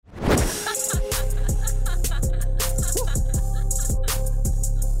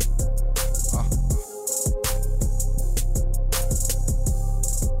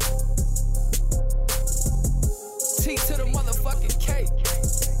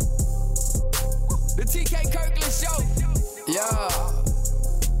TK Kirkland Show. Yeah.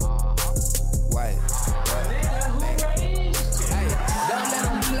 Wait. Hey, don't let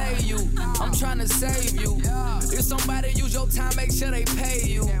them play you. I'm trying to save you. If somebody use your time, make sure they pay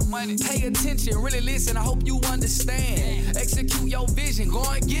you. Pay attention, really listen, I hope you understand. Execute your vision, go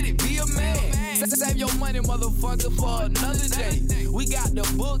and get it, be a man. Save your money, motherfucker, for another day. We got the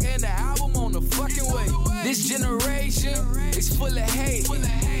book and the album on the fucking way. This generation is full of hate.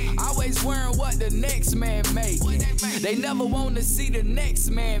 Always worrying what the next man make it. They never want to see the next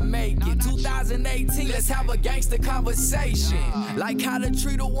man make it. 2018, let's have a gangster conversation. Like how to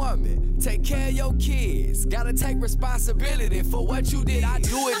treat a woman, take care of your kids. Gotta take responsibility for what you did. I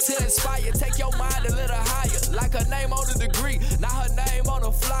do it to inspire, take your mind a little higher. Like her name on the degree, not her name on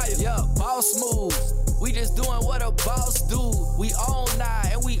a flyer. Yeah, boss move. We just doing what a boss do. We own now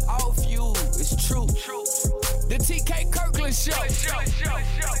and we off you. It's true. The TK Kirkland Show.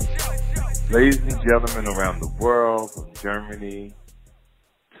 Ladies and gentlemen around the world, from Germany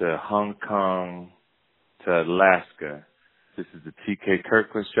to Hong Kong to Alaska, this is the TK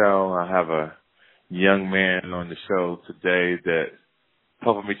Kirkland Show. I have a young man on the show today that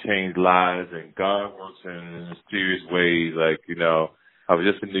helping me change lives, and God works in mysterious ways. Like, you know, I was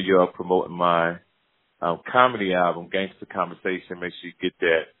just in New York promoting my comedy album, Gangster Conversation. Make sure you get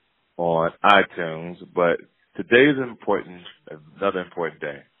that on iTunes. But today is another important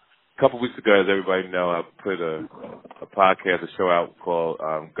day. A couple weeks ago, as everybody know, I put a podcast, a show out called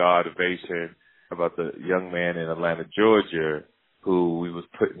God Ovation, about the young man in Atlanta, Georgia, who we was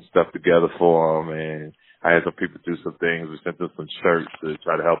putting stuff together for him, and I had some people do some things. We sent them some shirts to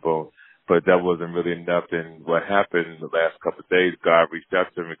try to help him, but that wasn't really enough. And what happened the last couple of days, God reached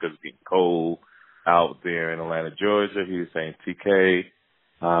out to me because it's getting cold out there in Atlanta, Georgia. He was saying, TK,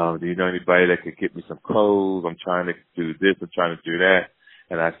 do you know anybody that could get me some clothes? I'm trying to do this, I'm trying to do that.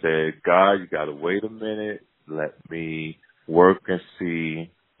 And I said, God, you got to wait a minute. Let me work and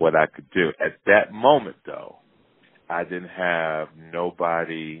see what I could do. At that moment, though, I didn't have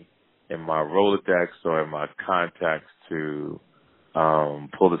nobody in my Rolodex or in my contacts to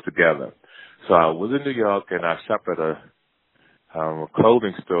pull this together. So I was in New York, and I shop at a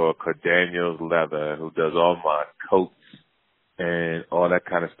clothing store called Daniel's Leather, who does all my coats and all that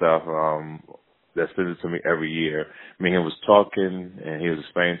kind of stuff. That sends it to me every year. Me and him was talking, and he was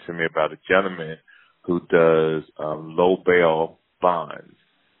explaining to me about a gentleman who does low bail bonds.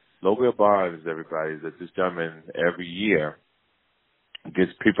 Low bail bonds, everybody, is that this gentleman every year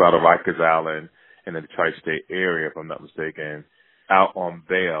gets people out of Rikers Island in the tri-state area, if I'm not mistaken, out on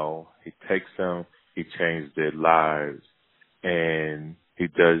bail. He takes them, he changes their lives, and he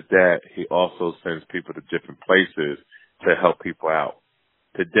does that. He also sends people to different places to help people out.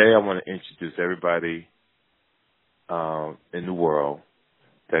 Today, I want to introduce everybody in the world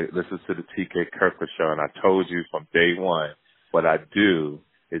that listens to the TK Kirkland Show. And I told you from day one, what I do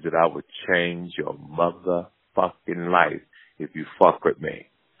is that I would change your motherfucking life if you fuck with me.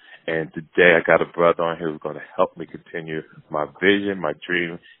 And today, I got a brother on here who's going to help me continue my vision, my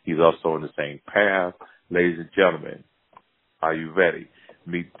dream. He's also on the same path. Ladies and gentlemen, are you ready?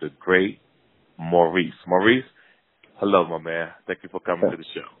 Meet the great Maurice. Maurice, hello, my man. Thank you for coming to the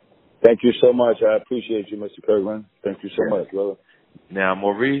show. Thank you so much. I appreciate you, Mr. Kirkland. Thank you so much, brother. Now,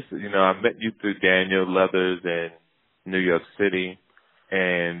 Maurice, you know, I met you through Daniel Leathers in New York City.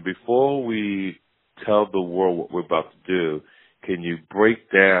 And before we tell the world what we're about to do, can you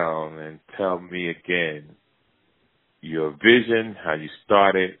break down and tell me again your vision, how you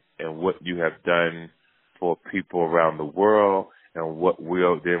started, and what you have done for people around the world, and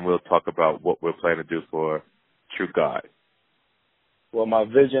we'll talk about what we're planning to do for True God. Well, my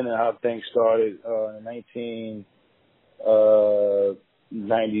vision and how things started in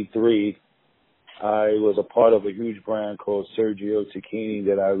 1993, I was a part of a huge brand called Sergio Tacchini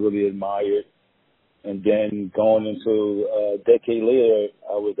that I really admired. And then going into a decade later,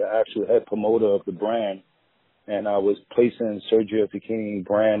 I was the actual head promoter of the brand. And I was placing Sergio Tacchini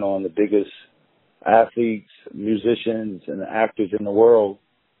brand on the biggest athletes, musicians, and actors in the world.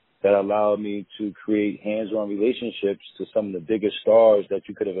 That allowed me to create hands-on relationships to some of the biggest stars that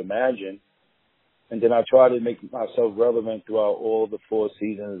you could have imagined. And then I tried to make myself relevant throughout all the 4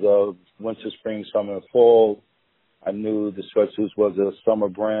 seasons of winter, spring, summer, and fall. I knew the Sweatsuits was a summer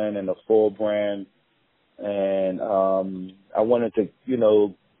brand and a fall brand. And I wanted to, you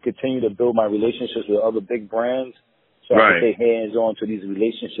know, continue to build my relationships with other big brands so I could take hands-on to these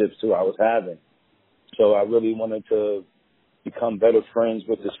relationships too I was having. So I really wanted to become better friends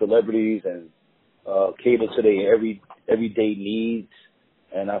with the celebrities and cater to their everyday needs.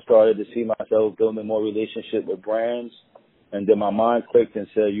 And I started to see myself building more relationship with brands. And then my mind clicked and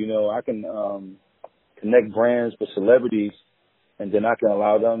said, you know, I can connect brands with celebrities, and then I can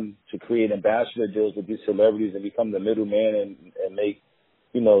allow them to create ambassador deals with these celebrities and become the middleman and make,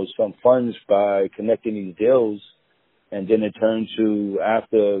 some funds by connecting these deals. And then it turned to,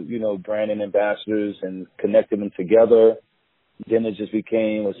 after, branding ambassadors and connecting them together, then it just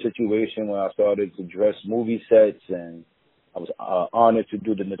became a situation where I started to dress movie sets, and I was honored to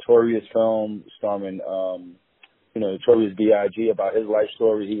do the Notorious film starring, Notorious B.I.G. about his life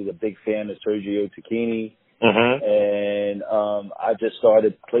story. He was a big fan of Sergio Tacchini. Mm-hmm. And I just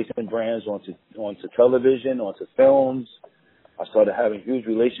started placing brands onto television, onto films. I started having huge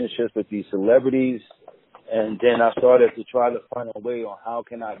relationships with these celebrities. And then I started to try to find a way on how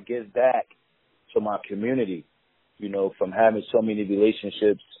can I give back to my community, from having so many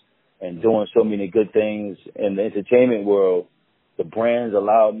relationships and doing so many good things in the entertainment world. The brands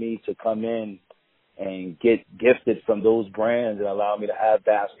allowed me to come in and get gifted from those brands and allow me to have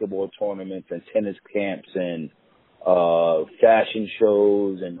basketball tournaments and tennis camps and fashion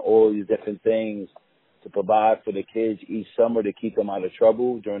shows and all these different things to provide for the kids each summer to keep them out of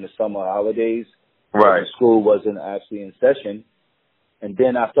trouble during the summer holidays. Right. School wasn't actually in session. And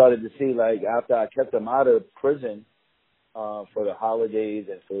then I started to see, after I kept them out of prison for the holidays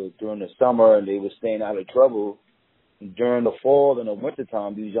and during the summer, and they were staying out of trouble, during the fall and the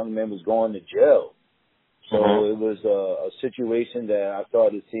wintertime, these young men was going to jail. So it was a situation that I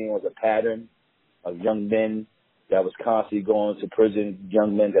started seeing was a pattern of young men that was constantly going to prison,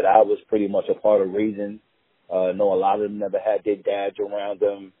 young men that I was pretty much a part of raising. I know a lot of them never had their dads around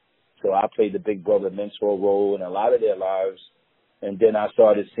them. So I played the big brother mentor role in a lot of their lives. And then I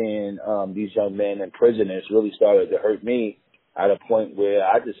started seeing these young men in prison, and it really started to hurt me at a point where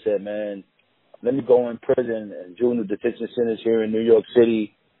I just said, man, let me go in prison and juvenile detention centers here in New York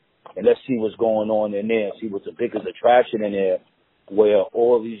City, and let's see what's going on in there, see what's the biggest attraction in there, where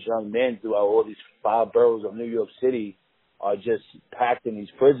all these young men throughout all these 5 boroughs of New York City are just packed in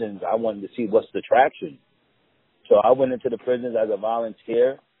these prisons. I wanted to see what's the attraction. So I went into the prisons as a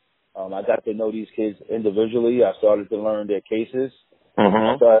volunteer. I got to know these kids individually. I started to learn their cases.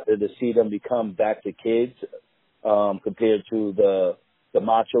 I started to see them become back to kids compared to the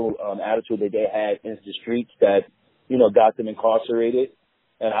macho attitude that they had in the streets that, got them incarcerated.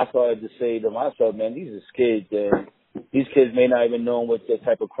 And I started to say to myself, man, these are kids, and these kids may not even know what the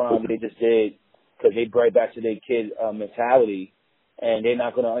type of crime they just did because they brought back to their kid mentality, and they're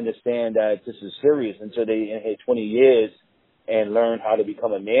not going to understand that this is serious until they in here 20 years and learn how to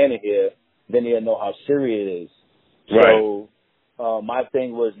become a man in here. Then they'll know how serious it is. Right. So my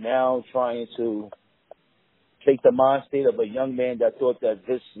thing was now trying to take the mind state of a young man that thought that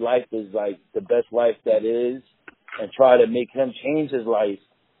this life is like the best life that is, and try to make him change his life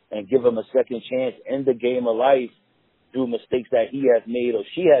and give him a second chance in the game of life through mistakes that he has made or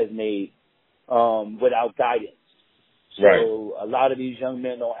she has made without guidance. So a lot of these young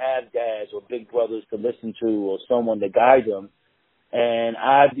men don't have dads or big brothers to listen to or someone to guide them. And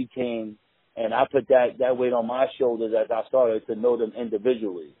I put that weight on my shoulders as I started to know them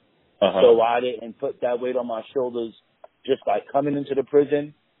individually. So I didn't put that weight on my shoulders just by coming into the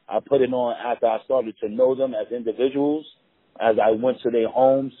prison. I put it on after I started to know them as individuals, as I went to their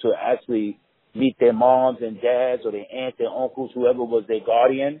homes to actually meet their moms and dads or their aunts and uncles, whoever was their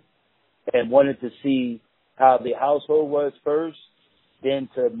guardian, and wanted to see how their household was first, then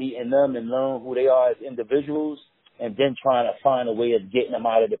to meeting them and learn who they are as individuals, and then trying to find a way of getting them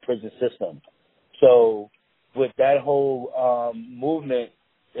out of the prison system. So with that whole movement,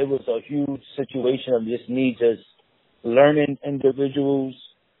 it was a huge situation of just me just learning individuals,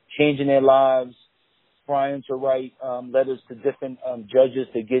 changing their lives, trying to write letters to different judges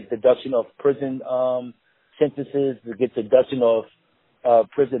to get deduction of prison sentences, to get deduction of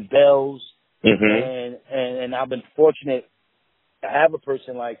prison bails. And I've been fortunate to have a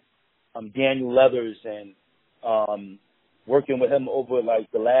person like Daniel Leathers and working with him over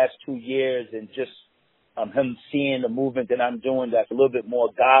like the last 2 years, and just him seeing the movement that I'm doing that's a little bit more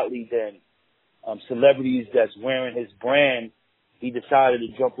godly than celebrities that's wearing his brand. He decided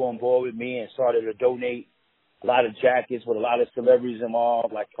to jump on board with me and started to donate a lot of jackets with a lot of celebrities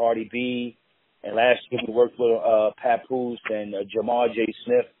involved, like Cardi B. And last year we worked with Papoose and Jamal J.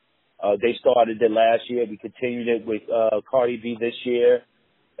 Smith. They started it last year. We continued it with Cardi B this year.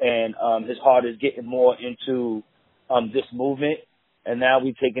 And his heart is getting more into this movement. And now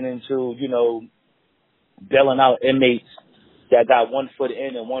we're taking into, bailing out inmates that got 1 foot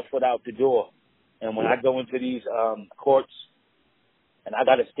in and 1 foot out the door. And when I go into these courts, and I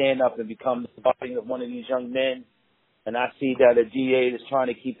got to stand up and become the body of one of these young men, and I see that a DA is trying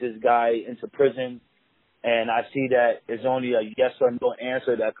to keep this guy into prison, and I see that there's only a yes or no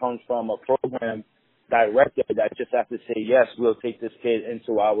answer that comes from a program director that just have to say, yes, we'll take this kid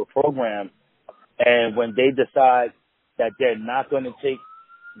into our program. And when they decide that they're not going to take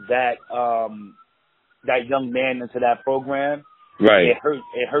that that young man into that program, right, it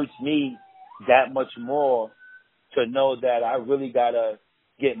hurts me that much more to know that I really got to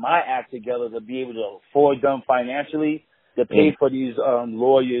get my act together to be able to afford them financially, to pay for these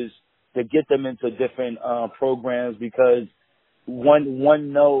lawyers, to get them into different programs, because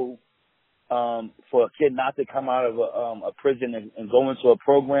one no for a kid not to come out of a prison and go into a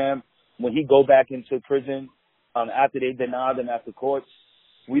program, when he go back into prison after they deny them at the courts,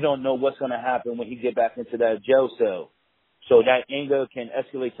 we don't know what's going to happen when he get back into that jail cell. So that anger can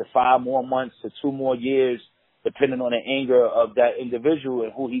escalate to 5 more months to 2 more years, depending on the anger of that individual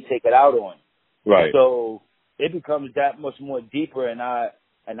and who he take it out on. Right. So it becomes that much more deeper, and I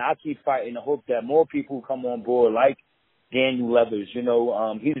keep fighting to hope that more people come on board, like Daniel Leathers. You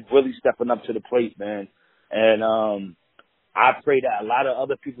know, he's really stepping up to the plate, man. And I pray that a lot of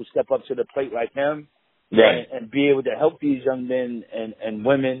other people step up to the plate like him, right, and be able to help these young men and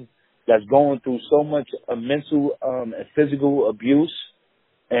women that's going through so much mental and physical abuse,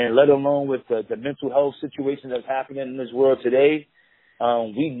 and let alone with the mental health situation that's happening in this world today.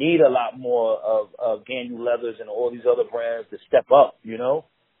 We need a lot more of Daniel Leathers and all these other brands to step up, you know?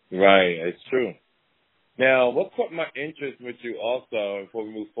 Right, it's true. Now, what caught my interest with you also, before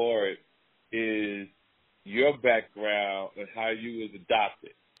we move forward, is your background and how you was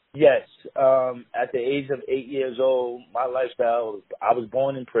adopted. Yes. At the age of 8 years old, my lifestyle, I was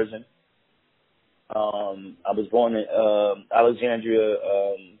born in prison. I was born in Alexandria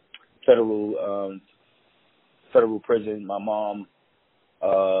federal prison. My mom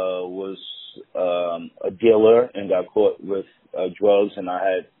was a dealer and got caught with drugs, and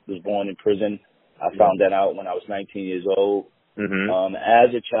I was born in prison. I found that out when I was 19 years old. Mm-hmm.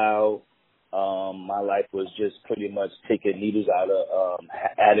 As a child, my life was just pretty much taking needles out of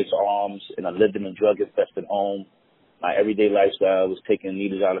addicts' arms, and I lived in a drug-infested home. My everyday lifestyle was taking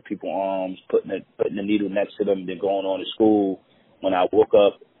needles out of people's arms, putting the needle next to them, and then going on to school. When I woke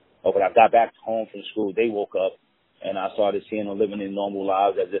up, or when I got back home from school, they woke up, and I started seeing them living in normal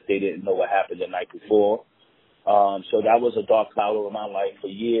lives as if they didn't know what happened the night before. So that was a dark cloud over my life for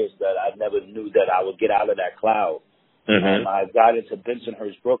years that I never knew that I would get out of that cloud. Mm-hmm. I got into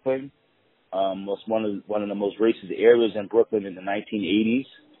Bensonhurst, Brooklyn. Was one of the most racist areas in Brooklyn in the 1980s.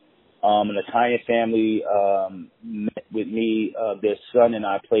 An Italian family met with me. Their son and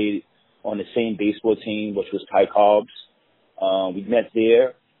I played on the same baseball team, which was Ty Cobbs. We met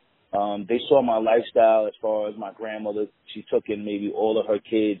there. They saw my lifestyle as far as my grandmother. She took in maybe all of her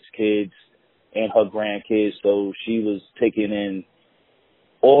kids, and her grandkids. So she was taking in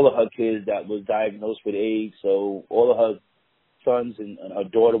all of her kids that was diagnosed with AIDS. So all of her sons and her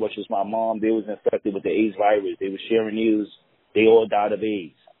daughter, which was my mom, they was infected with the AIDS virus. They were sharing needles. They all died of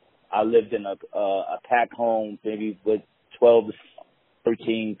AIDS. I lived in a packed home, maybe with 12 to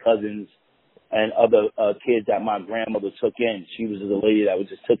 13 cousins and other kids that my grandmother took in. She was the lady that was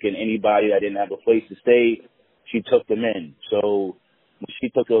just took in anybody that didn't have a place to stay. She took them in. So when she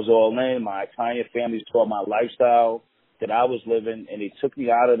took those all in, my Italian family saw my lifestyle that I was living, and they took me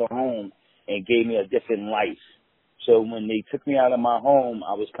out of the home and gave me a different life. So when they took me out of my home,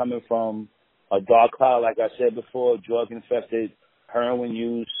 I was coming from a dark cloud, like I said before, drug-infested, heroin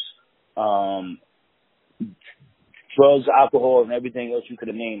use, drugs, alcohol, and everything else you could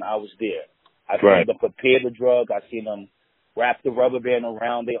have named. I was there. I seen them prepare the drug. I seen them wrap the rubber band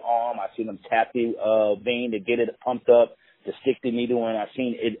around their arm. I seen them tap the vein to get it pumped up, to stick the needle in. I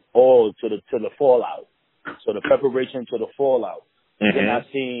seen it all to the fallout. So the preparation to the fallout. Mm-hmm. Then I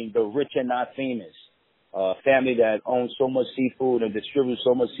seen the rich and not famous. Family that owns so much seafood and distributes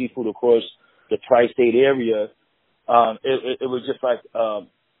so much seafood across the tri-state area. It was just like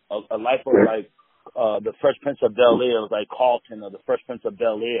a life of like the Fresh Prince of Bel-Air. It was like Carlton or the Fresh Prince of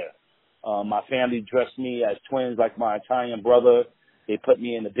Bel-Air. My family dressed me as twins like my Italian brother. They put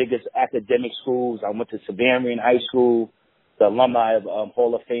me in the biggest academic schools. I went to Savannah High School, the alumni of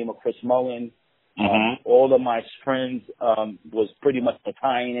Hall of Famer Chris Mullin. Mm-hmm. All of my friends was pretty much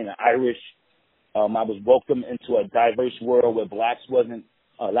Italian and Irish. I was welcomed into a diverse world where blacks wasn't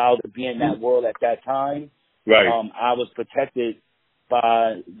allowed to be in that world at that time. Right. I was protected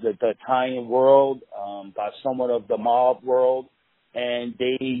by the Italian world, by somewhat of the mob world, and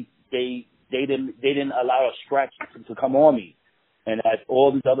they didn't allow a scratch to come on me. And as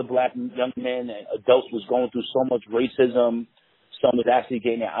all these other black young men and adults was going through so much racism, some was actually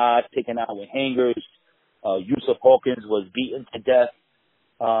getting their eyes taken out with hangers. Yusuf Hawkins was beaten to death,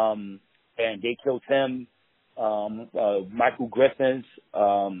 and they killed him. Michael Griffins,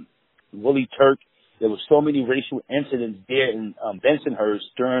 Willie Turk, there were so many racial incidents there in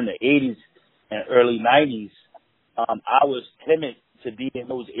Bensonhurst during the 80s and early 90s. I was timid to be in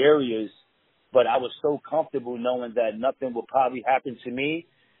those areas, but I was so comfortable knowing that nothing would probably happen to me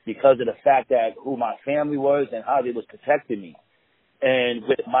because of the fact that who my family was and how they was protecting me. And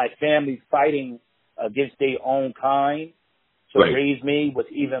with my family fighting against their own kind to raise me was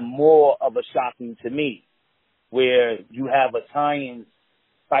even more of a shocking to me, where you have Italians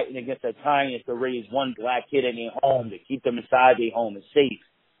fighting against Italians to raise one black kid in their home, to keep them inside their home and safe.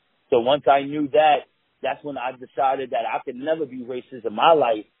 So once I knew that, that's when I decided that I could never be racist in my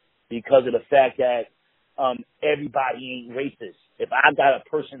life because of the fact that everybody ain't racist. If I got a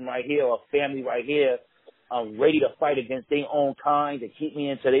person right here or a family right here ready to fight against their own kind to keep me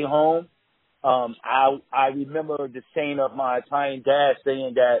into their home, I remember the saying of my Italian dad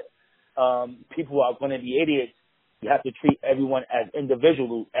saying that people are going to be idiots. You have to treat everyone as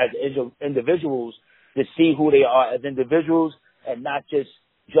individuals to see who they are as individuals and not just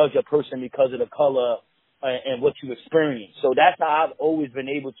judge a person because of the color and what you experience. So that's how I've always been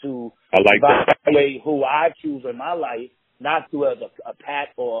able to evaluate who I choose in my life, not through a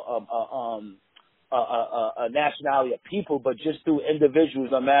pack or a nationality of people, but just through individuals,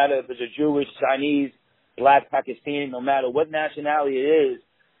 no matter if it's a Jewish, Chinese, Black, Pakistani, no matter what nationality it is.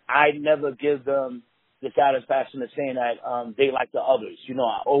 I never give them the satisfaction of saying that they like the others. You know,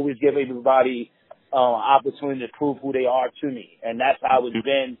 I always give everybody opportunity to prove who they are to me. And that's how it's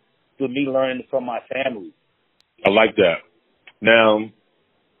been with me learning from my family. I like that. Now,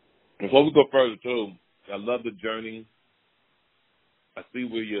 before we go further, too, I love the journey. I see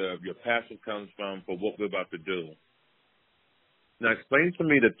where your passion comes from for what we're about to do. Now, explain to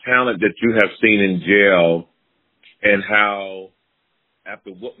me the talent that you have seen in jail and how, after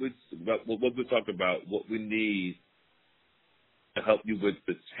what we talked about, what we need to help you with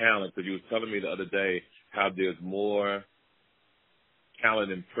the talent, because you were telling me the other day how there's more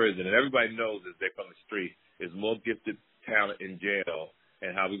talent in prison, and everybody knows as they're from the street, there's more gifted talent in jail,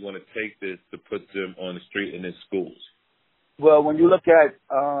 and how we want to take this to put them on the street and in schools. Well, when you look at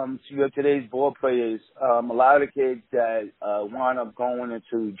today's ball players, a lot of the kids that wind up going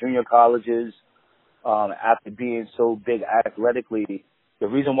into junior colleges after being so big athletically, the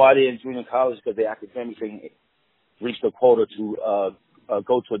reason why they're in junior college is because they academically reached a quota to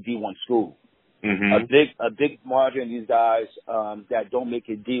go to a D1 school. Mm-hmm. A big margin of these guys that don't make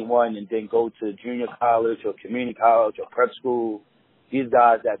it D1 and then go to junior college or community college or prep school, these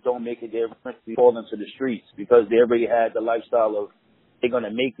guys that don't make it, they eventually fall into the streets because they already had the lifestyle of they're going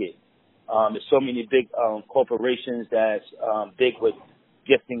to make it. There's so many big corporations that's big with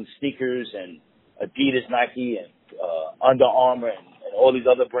gifting sneakers and Adidas, Nike, and Under Armour and all these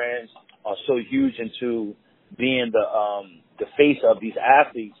other brands are so huge into being the face of these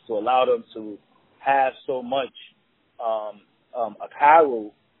athletes to allow them to have so much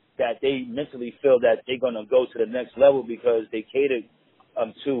apparel that they mentally feel that they're going to go to the next level because they catered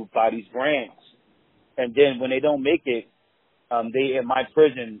to by these brands. And then when they don't make it, they in my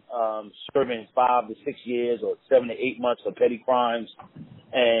prison serving 5 to 6 years or 7 to 8 months for petty crimes,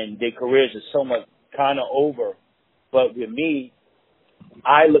 and their careers are somewhat kind of over. But with me,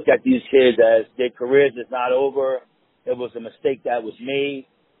 I look at these kids as their careers is not over. It was a mistake that was made.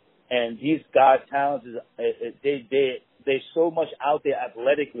 And these guys' talents, they're so much out there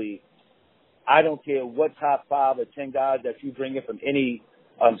athletically. I don't care what top 5 or 10 guys that you bring in from any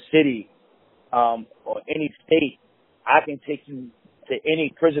city or any state. I can take you to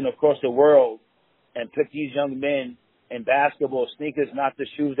any prison across the world and pick these young men in basketball sneakers, not the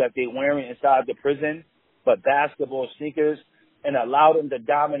shoes that they're wearing inside the prison, but basketball sneakers, and allow them to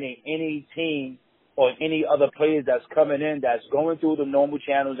dominate any team or any other players that's coming in that's going through the normal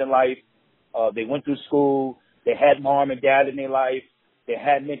channels in life. They went through school. They had mom and dad in their life. They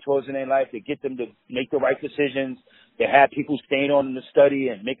had mentors in their life to get them to make the right decisions. They had people staying on in the study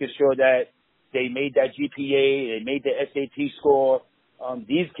and making sure that they made that GPA, they made the SAT score.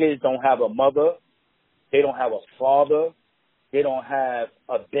 These kids don't have a mother. They don't have a father. They don't have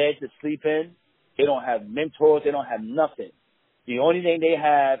a bed to sleep in. They don't have mentors. They don't have nothing. The only thing they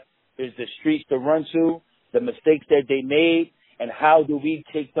have is the streets to run to, the mistakes that they made, and how do we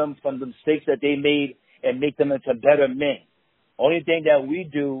take them from the mistakes that they made and make them into better men. Only thing that we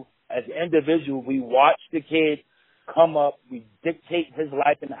do as individuals, we watch the kid come up, we dictate his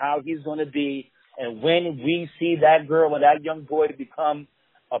life and how he's going to be, and when we see that girl or that young boy to become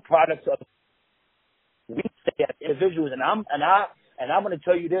a product of, we say as individuals, and I'm going to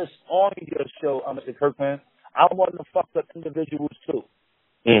tell you this on your show, Mr. Kirkland, I'm one of the fucked up individuals too.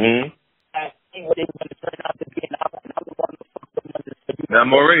 Mm-hmm. I think what they were going to turn out to be, and I'm the one of the fucked up ones. Now,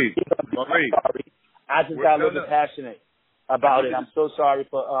 Maurice, I just got a little bit passionate about it. I'm so sorry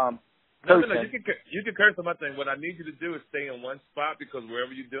for No, you can curse on my thing. What I need you to do is stay in one spot because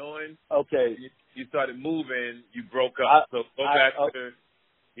wherever you're doing, okay, you started moving, you broke up. So go back to,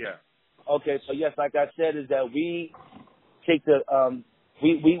 yeah. Okay, so yes, like I said, is that we take the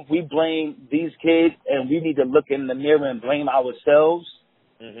we blame these kids, and we need to look in the mirror and blame ourselves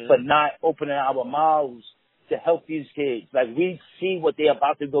for not opening our mouths to help these kids. Like, we see what they're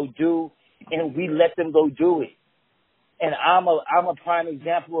about to go do, and we let them go do it. And I'm a prime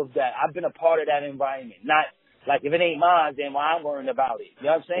example of that. I've been a part of that environment. Not like, if it ain't mine, then why I'm worrying about it. You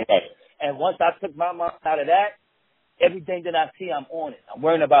know what I'm saying? Right. And once I took my mind out of that, everything that I see, I'm on it. I'm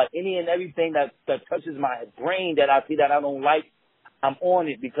worrying about any and everything that touches my brain that I see that I don't like. I'm on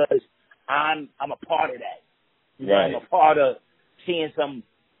it because I'm a part of that. You know, I'm a part of seeing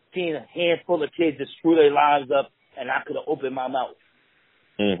a handful of kids that screw their lives up, and I could have opened my mouth.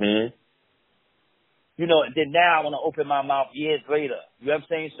 Mhm. You know, and then now I want to open my mouth years later. You know what I'm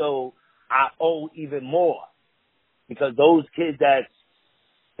saying? So I owe even more because those kids that's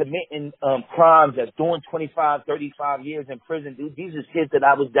committing crimes, that's doing 25, 35 years in prison, dude, these are kids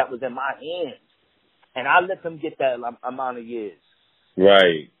that was in my hands, and I let them get that amount of years.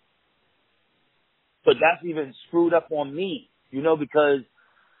 Right. So that's even screwed up on me, you know, because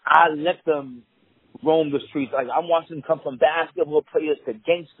I let them roam the streets. Like, I'm watching them come from basketball players to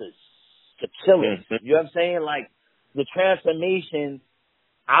gangsters to killers. You know what I'm saying? Like, the transformation,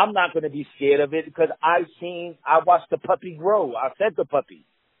 I'm not going to be scared of it because I watched the puppy grow. I fed the puppy.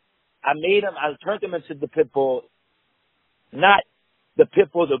 I turned him into the pit bull, not the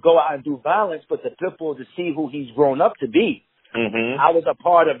pit bull to go out and do violence, but the pit bull to see who he's grown up to be. I was a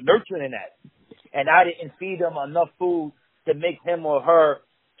part of nurturing that. And I didn't feed him enough food to make him or her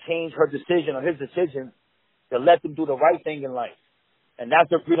change her decision or his decision to let them do the right thing in life. And that's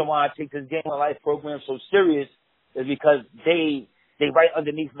the reason why I take this Game of Life program so serious, is because they right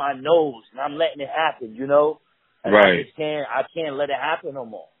underneath my nose and I'm letting it happen, you know? And right. I can't let it happen no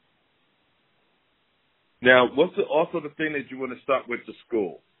more. Now, what's also the thing that you want to start with the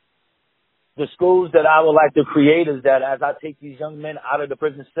school? The schools that I would like to create is that as I take these young men out of the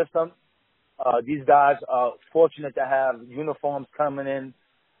prison system, these guys are fortunate to have uniforms coming in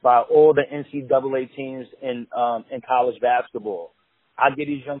by all the NCAA teams in college basketball. I get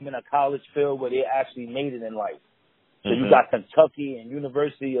these young men a college feel where they actually made it in life. So you got Kentucky and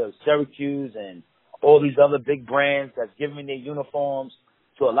University of Syracuse and all these other big brands that's giving me their uniforms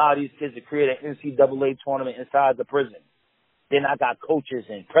to allow these kids to create an NCAA tournament inside the prison. Then I got coaches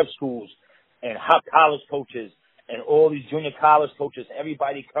and prep schools and hot college coaches and all these junior college coaches,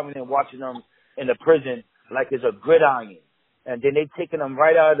 everybody coming and watching them in the prison like it's a gridiron. And then they taking them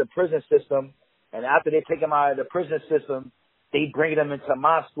right out of the prison system. And after they take them out of the prison system, they bring them into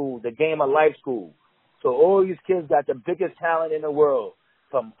my school, the Game of Life school. So all these kids got the biggest talent in the world,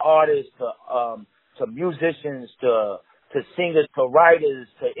 from artists to musicians to singers to writers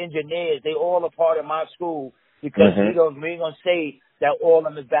to engineers. They all are part of my school because we ain't gonna say that all of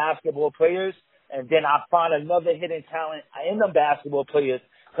them is basketball players. And then I find another hidden talent in the basketball players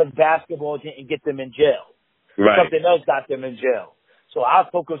because basketball didn't get them in jail. Right. Something else got them in jail. So I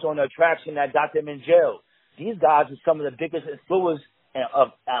focus on the attraction that got them in jail. These guys are some of the biggest influence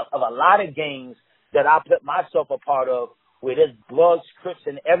of a lot of gangs that I put myself a part of, where there's Bloods, Crips,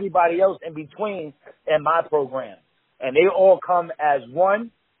 and everybody else in between in my program. And they all come as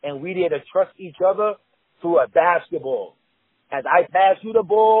one, and we there to trust each other through a basketball. As I pass you the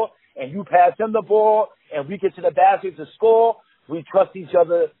ball, and you pass him the ball, and we get to the basket to score, we trust each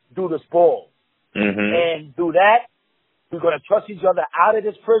other through this ball. And through that, we're going to trust each other out of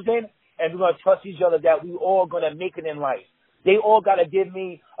this prison, and we're going to trust each other that we all going to make it in life. They all got to give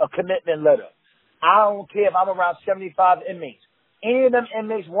me a commitment letter. I don't care if I'm around 75 inmates. Any of them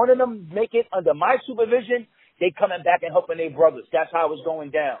inmates, one of them make it under my supervision, they coming back and helping their brothers. That's how it's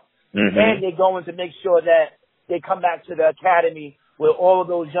going down. And they're going to make sure that they come back to the academy where all of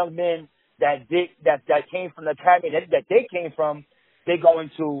those young men that came from the academy, that they came from, they're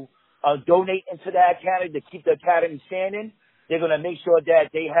going to donate into the academy to keep the academy standing. They're going to make sure that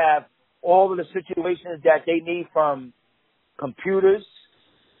they have all of the situations that they need, from computers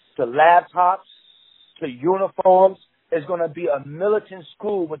to laptops to uniforms. It's going to be a militant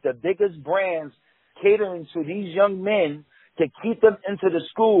school with the biggest brands catering to these young men to keep them into the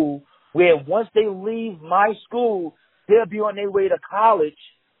school, where once they leave my school, they'll be on their way to college,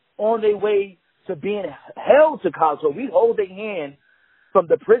 on their way to being held to college. So we hold their hand from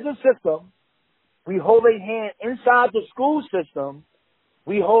the prison system. We hold their hand inside the school system.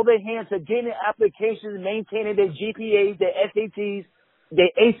 We hold their hand to getting applications, maintaining their GPAs, their SATs,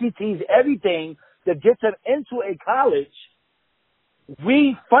 their ACTs, everything, to to get them into a college,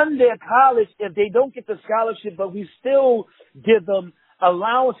 we fund their college if they don't get the scholarship, but we still give them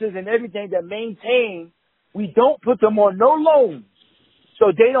allowances and everything to maintain. We don't put them on no loans,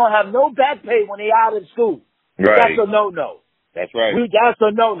 so they don't have no back pay when they out of school. Right. That's a no-no. That's right. That's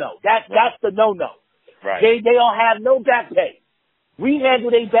a no-no. That's the no-no. Right. They don't have no back pay. We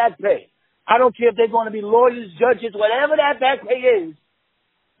handle their back pay. I don't care if they're going to be lawyers, judges, whatever that back pay is.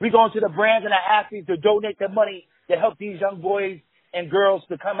 We're going to the brands and the athletes to donate the money to help these young boys and girls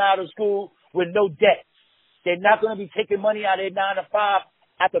to come out of school with no debt. They're not going to be taking money out of their 9 to 5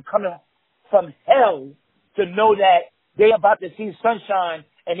 after coming from hell to know that they're about to see sunshine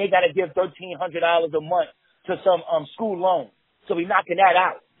and they got to give $1,300 a month to some school loan. So we're knocking that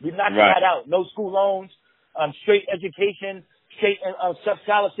out. We're knocking that out. No school loans, straight education, straight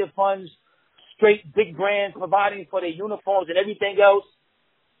scholarship funds, straight big brands providing for their uniforms and everything else.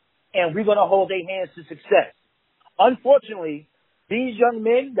 And we're going to hold their hands to success. Unfortunately, these young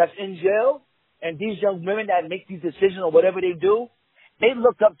men that's in jail and these young women that make these decisions or whatever they do, they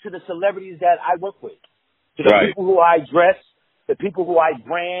look up to the celebrities that I work with, to the people who I dress, the people who I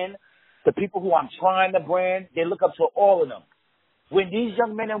brand, the people who I'm trying to brand. They look up to all of them. When these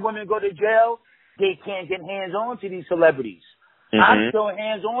young men and women go to jail, they can't get hands-on to these celebrities. I'm still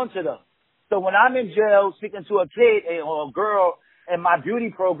hands-on to them. So when I'm in jail speaking to a kid or a girl in my beauty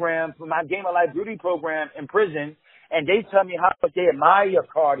program, for my Game of Life beauty program in prison, and they tell me how much they admire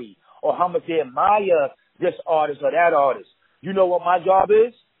Cardi or how much they admire this artist or that artist, you know what my job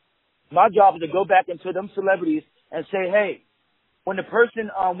is? My job is to go back into them celebrities and say, hey, when the person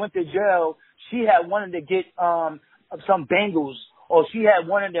went to jail, she had wanted to get some bangles, or she had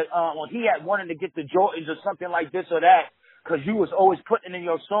wanted to, or he had wanted to get the Jordans or something like this or that, because you was always putting in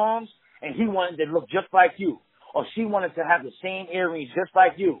your songs, and he wanted to look just like you, or she wanted to have the same earrings just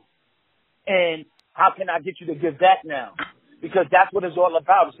like you. And how can I get you to give back now? Because that's what it's all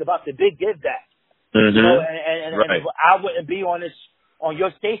about. It's about the big give back. You know, and I wouldn't be on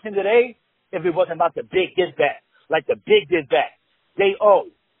your station today if it wasn't about the big give back, like the big give back. They owe,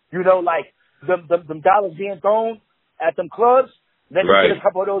 you know, like them dollars being thrown at them clubs. Let me get a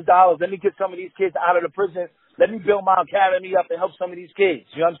couple of those dollars. Let me get some of these kids out of the prison. Let me build my academy up and help some of these kids.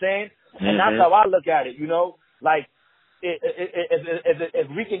 You know what I'm saying? And that's how I look at it. You know, like if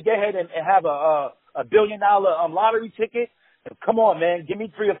we can get ahead and have a $1 billion lottery ticket, come on, man, give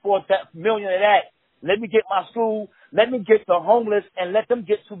me 3 or 4 million of that. Let me get my school. Let me get the homeless and let me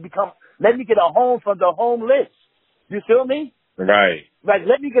get a home for the homeless. You feel me? Right. Like,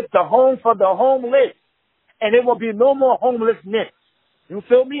 let me get the home for the homeless. And there will be no more homelessness. You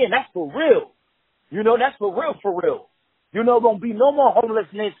feel me? And that's for real. You know, that's for real. You know, there won't be no more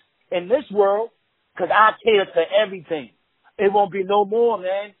homelessness in this world because I cater to everything. It won't be no more,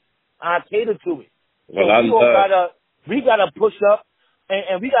 man. I cater to it. Well, we gotta push up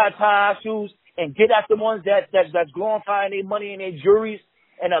and we gotta tie our shoes and get at the ones that's glorifying their money and their juries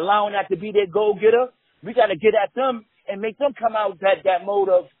and allowing that to be their go-getter. We gotta get at them and make them come out that mode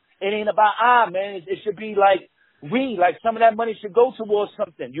of, it ain't about man. It should be like some of that money should go towards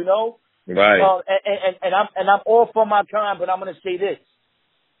something, you know? Right. And I'm all for my kind, but I'm gonna say this.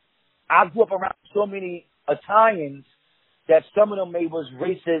 I grew up around so many Italians that some of them maybe was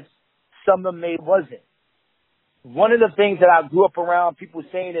racist, some of them maybe wasn't. One of the things that I grew up around people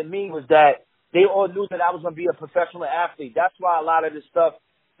saying to me was that they all knew that I was going to be a professional athlete. That's why a lot of the stuff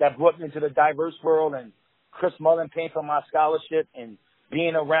that brought me into the diverse world and Chris Mullin paying for my scholarship and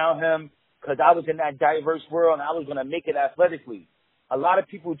being around him, because I was in that diverse world and I was going to make it athletically. A lot of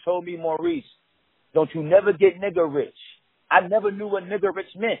people told me, Maurice, don't you never get nigger rich. I never knew what nigger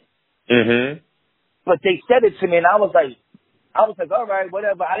rich meant. Mm-hmm. But they said it to me and I was like, all right,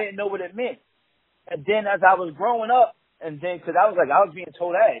 whatever. I didn't know what it meant. And then as I was growing up, and then, because I was being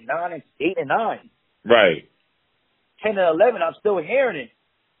told that at 8 and 9. Right. 10 and 11, I'm still hearing it.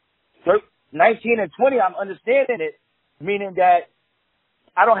 19 and 20, I'm understanding it, meaning that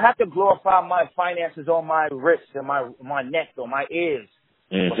I don't have to glorify my finances on my wrists and my neck or my ears.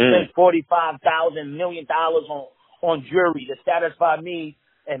 Mm-hmm. Or spend $45,000 million on jewelry to satisfy me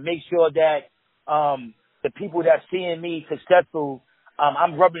and make sure that the people that seeing me successful,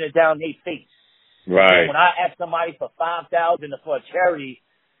 I'm rubbing it down their face. Right. And when I ask somebody for $5,000 for a charity,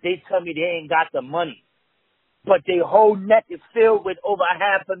 they tell me they ain't got the money, but their whole neck is filled with over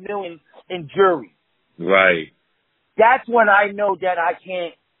 $500,000 in jewelry. Right. That's when I know that I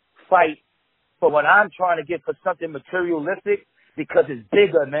can't fight for what I'm trying to get for something materialistic, because it's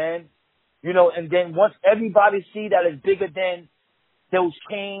bigger, man. You know, and then once everybody see that it's bigger than those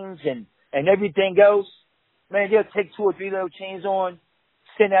chains and everything else, man, they'll take 2 or 3 little chains on,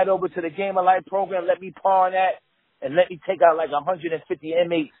 send that over to the Game of Life program. Let me pawn that, and let me take out like 150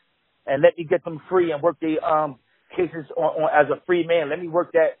 inmates, and let me get them free and work their cases on as a free man. Let me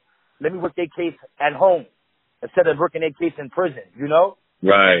work their case at home instead of working their case in prison. You know?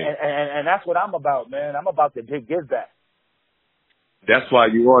 Right. And that's what I'm about, man. I'm about the big give back. That's why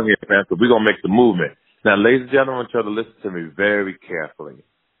you're on here, man, because we're going to make the movement. Now, ladies and gentlemen, I want you to listen to me very carefully.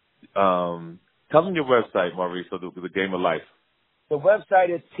 Tell them your website, Maurice, so the Game of Life. The website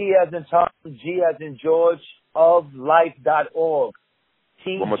is T as in Tom, G as in George, oflife.org.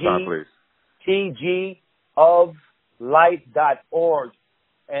 One more time, please. tgoflife.org.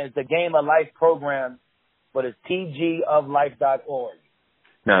 And it's the Game of Life program, but it's tgoflife.org.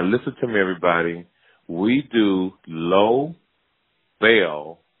 Now, listen to me, everybody. We do low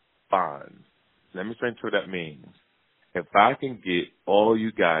bail bonds. Let me explain to you what that means. If I can get all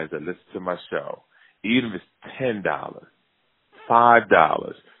you guys that listen to my show, even if it's $10, $5,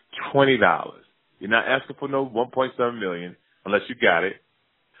 $20, you're not asking for no $1.7 million unless you got it.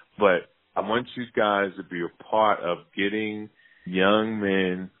 But I want you guys to be a part of getting young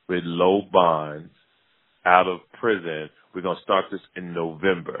men with low bonds out of prison. We're going to start this in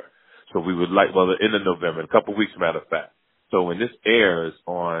November. So we would like, well, the end of November, a couple of weeks, matter of fact. So when this airs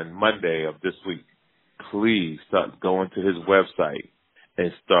on Monday of this week, please start going to his website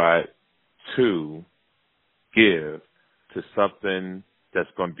and start to give to something that's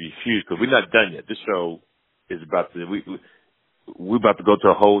going to be huge, because we're not done yet. This show is about to, we're about to go to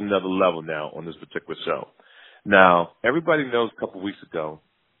a whole nother level now on this particular show. Now, everybody knows a couple of weeks ago,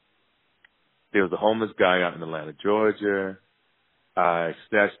 there was a homeless guy out in Atlanta, Georgia. I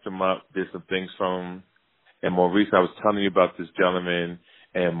snatched him up, did some things from him. And Maurice, I was telling you about this gentleman,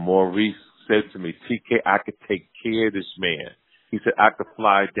 and Maurice said to me, TK, I could take care of this man. He said, I could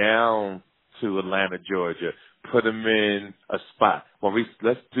fly down to Atlanta, Georgia, put him in a spot. Maurice,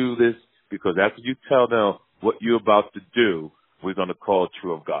 let's do this, because after you tell them what you're about to do, we're going to call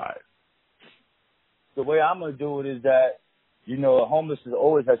True of God. The way I'm going to do it is that, you know, homelessness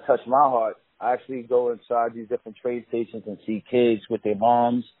always has touched my heart. I actually go inside these different train stations and see kids with their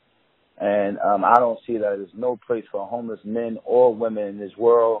moms. And I don't see that there's no place for homeless men or women in this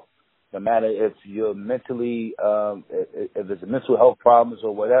world, no matter if you're mentally, if it's mental health problems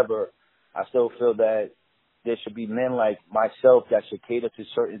or whatever. I still feel that there should be men like myself that should cater to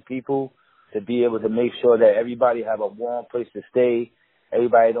certain people to be able to make sure that everybody have a warm place to stay.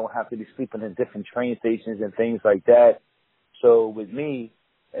 Everybody don't have to be sleeping in different train stations and things like that. So with me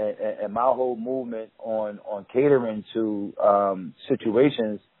and my whole movement on catering to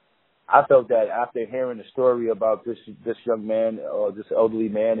situations, I felt that after hearing the story about this young man or this elderly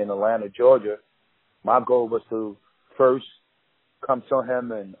man in Atlanta, Georgia, my goal was to first come to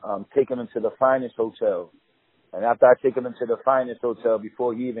him and take him into the finest hotel. And after I take him into the finest hotel,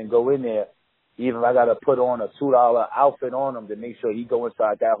 before he even go in there, even if I got to put on a $2 outfit on him to make sure he go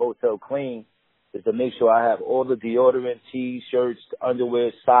inside that hotel clean, is to make sure I have all the deodorant, T-shirts,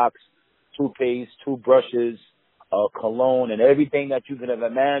 underwear, socks, toothpaste, toothbrushes, cologne, and everything that you could have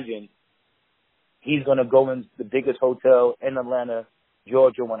imagined. He's going to go in the biggest hotel in Atlanta,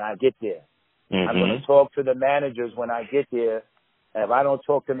 Georgia when I get there. Mm-hmm. I'm going to talk to the managers when I get there. And if I don't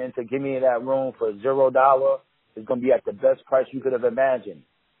talk them into give me that room for $0, it's going to be at the best price you could have imagined.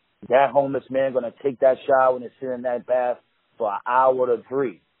 That homeless man going to take that shower and sit in that bath for an hour to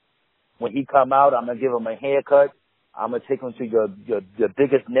 3. When he come out, I'm going to give him a haircut. I'm going to take him to your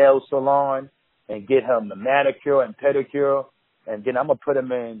biggest nail salon and get him the manicure and pedicure. And then I'm going to put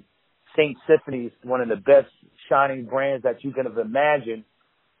him in St. Symphony's, one of the best shining brands that you can have imagined.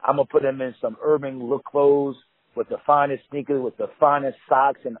 I'm going to put him in some urban look clothes with the finest sneakers, with the finest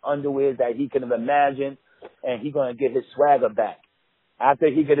socks and underwear that he can have imagined. And he's going to get his swagger back. After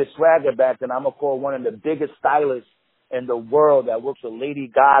he get his swagger back, then I'm going to call one of the biggest stylists in the world that works with Lady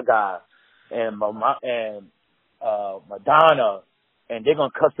Gaga and Madonna, and they're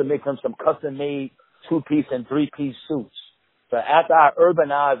going to make him some custom-made 2-piece and 3-piece suits. So after I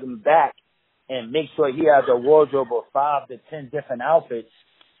urbanize him back and make sure he has a wardrobe of 5 to 10 different outfits,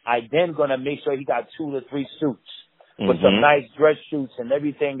 I then going to make sure he got 2 to 3 suits with some nice dress suits and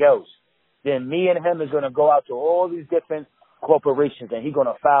everything else. Then me and him is going to go out to all these different corporations, and he's going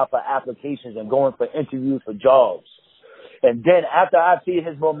to file for applications and going for interviews for jobs. And then after I see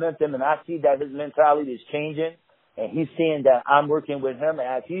his momentum and I see that his mentality is changing and he's seeing that I'm working with him and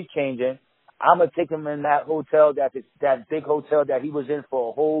as he's changing, I'm going to take him in that hotel, that big hotel that he was in for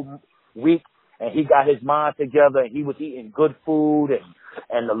a whole week, and he got his mind together and he was eating good food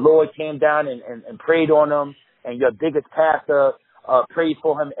and the Lord came down and prayed on him, and your biggest pastor prayed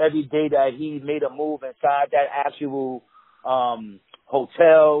for him every day that he made a move inside that actual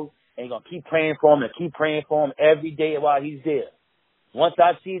hotel, and you're going to keep praying for him and keep praying for him every day while he's there. Once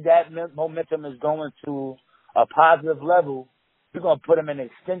I see that momentum is going to a positive level, we're going to put him in an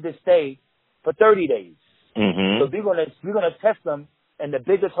extended stay for 30 days. Mm-hmm. So we're gonna test him in the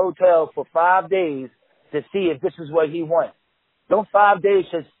biggest hotel for 5 days to see if this is what he wants. Those 5 days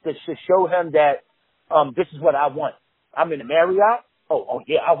should show him that this is what I want. I'm in the Marriott. Oh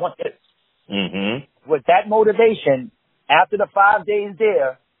yeah, I want this. Mm-hmm. With that motivation, after the 5 days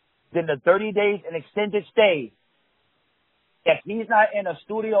there, then the 30 days an extended stay. If he's not in a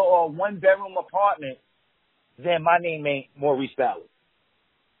studio or a 1-bedroom apartment, then my name ain't Maurice Ballard.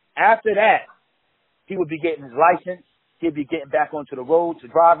 After that, he would be getting his license. He'll be getting back onto the road to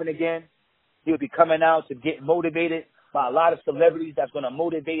driving again. He'll be coming out to get motivated by a lot of celebrities that's going to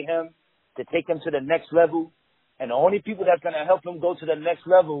motivate him to take him to the next level. And the only people that's going to help him go to the next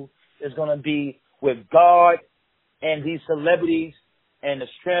level is going to be with God and these celebrities and the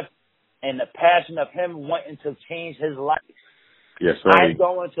strength and the passion of him wanting to change his life. Yes, right. I'm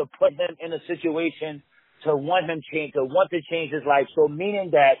going to put him in a situation to want to change his life. So meaning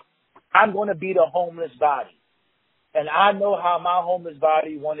that I'm going to be the homeless body. And I know how my homeless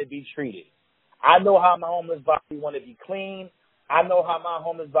body want to be treated. I know how my homeless body want to be clean. I know how my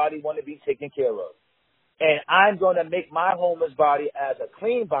homeless body want to be taken care of. And I'm going to make my homeless body as a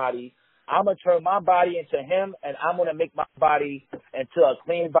clean body. I'm going to turn my body into him, and I'm going to make my body into a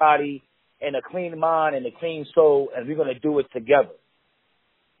clean body and a clean mind and a clean soul, and we're going to do it together.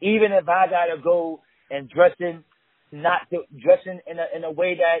 Even if I got to go and dressing in a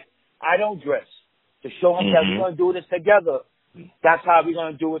way that I don't dress, to show him that we're going to do this together. That's how we're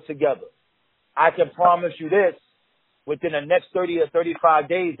going to do it together. I can promise you this, within the next 30 or 35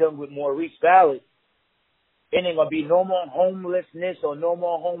 days, dealing with Maurice Ballard, it ain't going to be no more homelessness or no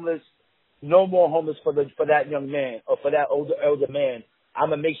more homeless for that young man or for that elder man. I'm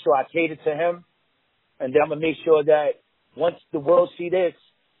going to make sure I cater to him, and then I'm going to make sure that once the world see this,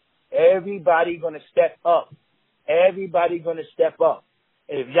 everybody going to step up. Everybody going to step up.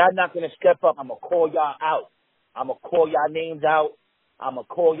 And if y'all not going to step up, I'm going to call y'all out. I'm going to call y'all names out. I'm going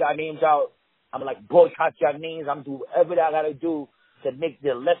to like boycott y'all names. I'm going to do whatever I got to do to make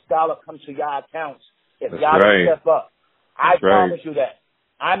the less dollar come to y'all accounts if y'all don't step up. I promise you that.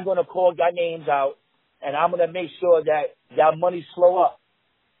 I'm going to call y'all names out, and I'm going to make sure that y'all money slow up.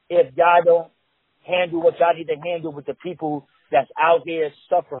 If y'all don't handle what y'all need to handle with the people that's out here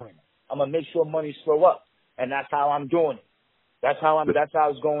suffering, I'm going to make sure money slow up. And that's how I'm doing it. That's how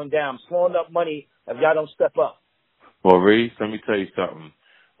it's going down. I'm slowing up money if y'all don't step up. Well, Reese, let me tell you something.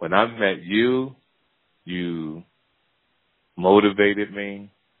 When I met you, you motivated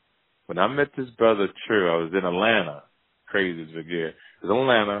me. When I met this brother, True, I was in Atlanta. Crazy as we get. I was in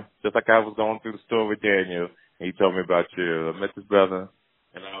Atlanta, just like I was going through the store with Daniel, and he told me about you. I met this brother,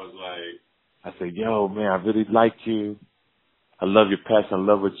 and I said, yo, man, I really like you. I love your passion. I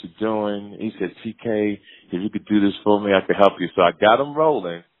love what you're doing. He said, TK, if you could do this for me, I could help you. So I got him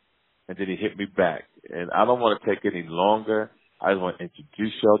rolling, and then he hit me back. And I don't want to take any longer. I just want to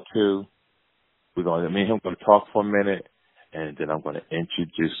introduce y'all to. Me and him going to talk for a minute, and then I'm going to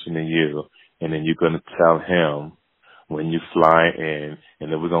introduce him to you. And then you're going to tell him when you fly in,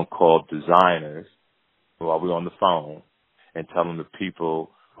 and then we're going to call designers while we're on the phone and tell them the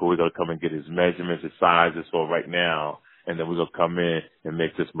people who we're going to come and get his measurements, his sizes for right now. And then we're going to come in and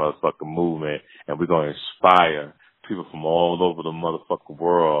make this motherfucking movement. And we're going to inspire people from all over the motherfucking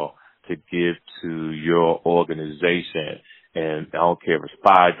world to give to your organization. And I don't care if it's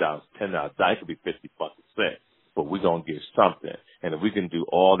 $5, $10, it could be 50 fucking cents. But we're going to give something. And if we can do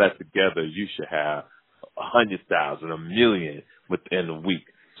all that together, you should have 100,000, 1 million within a week.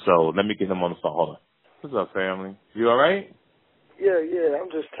 So let me get him on the phone. Hold on. What's up, family? You all right? Yeah, I'm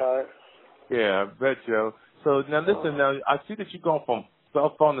just tired. Yeah, I bet, yo. So now listen, now I see that you're going from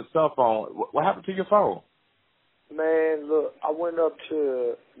cell phone to cell phone. What happened to your phone? Man, look, I went up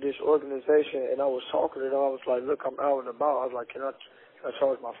to this organization and I was talking to them. I was like, look, I'm out and about. I was like, can I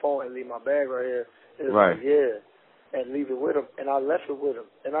charge my phone and leave my bag right here? And it was like, yeah, and leave it with them. And I left it with them.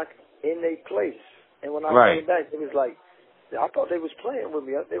 And in their place. And when I came back, it was like, I thought they was playing with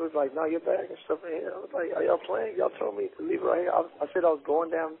me. They was like, no, your bag and stuff in here. I was like, are y'all playing? Y'all told me to leave it right here. I said I was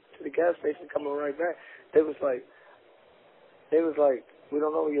going down to the gas station, coming right back. They was like, we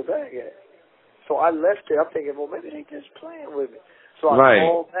don't know where your bag at. So I left it. I'm thinking, well, maybe they just playing with me. So I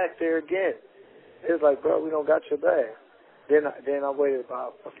called back there again. It was like, bro, we don't got your bag. Then I waited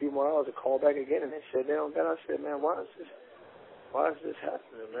about a few more hours to call back again, and they said they don't got it. I said, man, why is this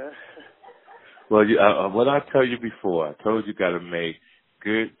happening, man? Well, what I tell you before, I told you got to make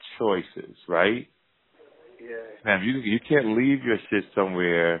good choices, right? Yeah. Man, you can't leave your shit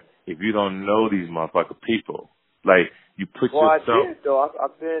somewhere if you don't know these motherfucking people. Like, you put yourself... Well, I did, though.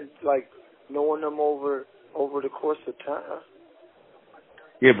 I've been, like, knowing them over the course of time.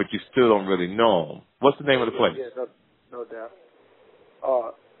 Yeah, but you still don't really know them. What's the name of the place? Yeah, no doubt.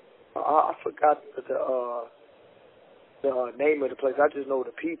 I forgot the name of the place. I just know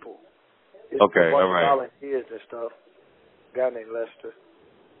the people. It's okay, a bunch all right. of volunteers and stuff. A guy named Lester.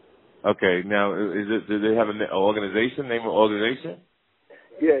 Okay, now, do they have an organization, name of organization?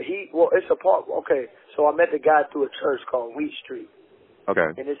 Yeah, it's a part, okay, so I met the guy through a church called Wheat Street. Okay.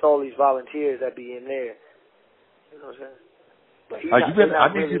 And it's all these volunteers that be in there. You know what I'm saying? But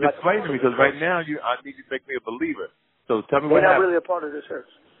I need you to explain to me, because right now I need you to make me a believer. So tell me what happened. They're not really a part of the church.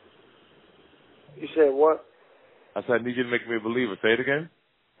 You said what? I said I need you to make me a believer. Say it again.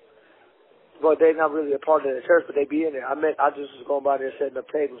 But they're not really a part of the church, but they be in there. I just was going by there setting up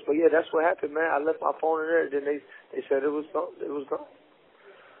tables. But yeah, that's what happened, man. I left my phone in there, and then they said it was gone.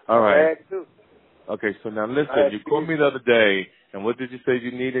 All right. Okay, so now listen. You called me the other day, and what did you say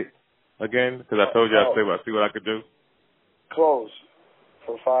you needed again? Because I told you I'd see what I could do. Clothes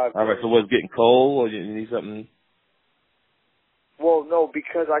for 5 days. All right, so what's getting cold, or you need something? Well, no,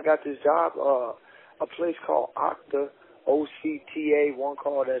 because I got this job, a place called Octa. OCTA, one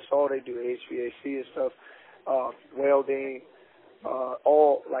call, that's all they do, HVAC and stuff, welding,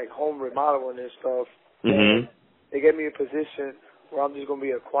 all like home remodeling and stuff. Mm-hmm. And they gave me a position where I'm just going to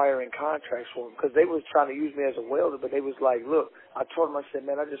be acquiring contracts for them, because they was trying to use me as a welder, but they was like, look, I told them, I said,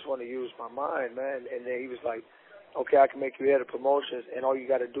 man, I just want to use my mind, man. And then he was like, okay, I can make you head of promotions, and all you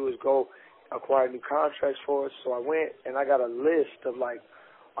got to do is go acquire new contracts for us. So I went, and I got a list of like,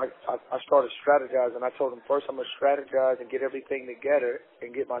 I started strategizing. I told them first I'm going to strategize and get everything together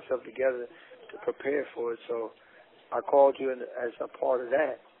and get myself together to prepare for it. So I called you as a part of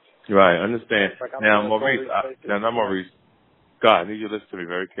that. Right, I understand. Like now, Maurice, God, I need you to listen to me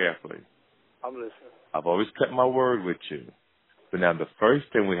very carefully. I'm listening. I've always kept my word with you. But now the first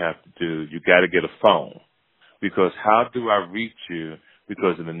thing we have to do, you got to get a phone. Because how do I reach you?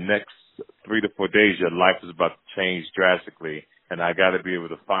 Because in the next 3 to 4 days, your life is about to change drastically. And I got to be able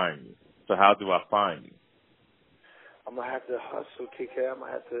to find you. So how do I find you? I'm going to have to hustle, TK.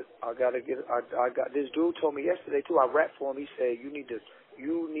 I got to get, this dude told me yesterday, too. I rapped for him. He said, you need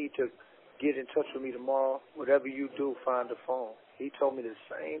to get in touch with me tomorrow. Whatever you do, find the phone. He told me the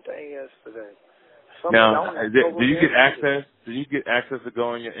same thing yesterday. Now, do you get access? Do you get access to go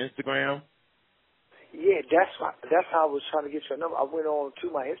on your Instagram? Yeah, that's how I was trying to get your number. I went on to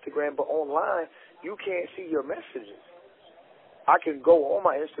my Instagram, but online, you can't see your messages. I can go on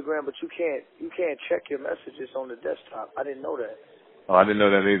my Instagram, but you can't check your messages on the desktop. I didn't know that. Oh, I didn't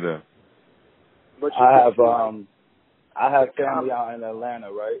know that either. But I have family out in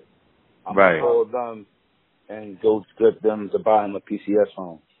Atlanta, right? I'm right. gonna call them and go get them to buy them a PCS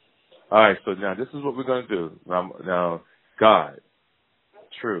phone. All right, so now this is what we're gonna do. Now, God,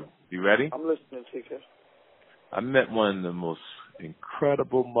 true. You ready? I'm listening, TK. I met one of the most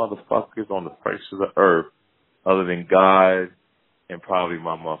incredible motherfuckers on the face of the earth, other than God. And probably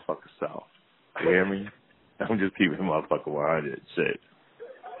my motherfucker self. You hear me? I'm just keeping the motherfucker 100 shit.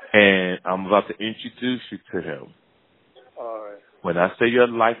 And I'm about to introduce you to him. All right. When I say your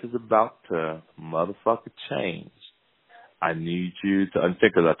life is about to motherfucker change, I need you to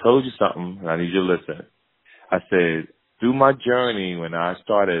understand, because I told you something, and I need you to listen. I said, through my journey when I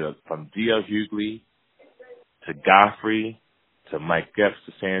started from D.L. Hughley to Godfrey to Mike Epps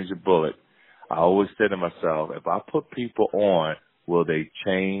to Sandra Bullock, I always said to myself, if I put people on, will they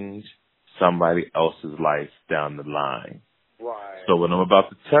change somebody else's life down the line? Right. So what I'm about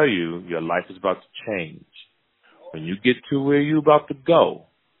to tell you, your life is about to change. When you get to where you're about to go,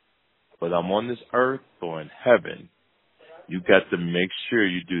 whether I'm on this earth or in heaven, you got to make sure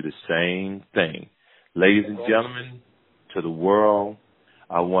you do the same thing. Ladies and gentlemen, to the world,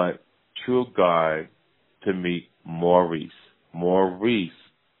 I want True God to meet Maurice. Maurice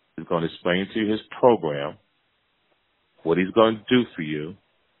is going to explain to you his program, what he's going to do for you,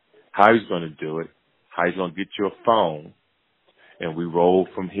 how he's going to do it, how he's going to get you a phone, and we roll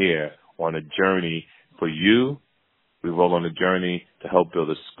from here on a journey for you. We roll on a journey to help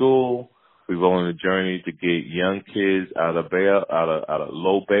build a school. We roll on a journey to get young kids out of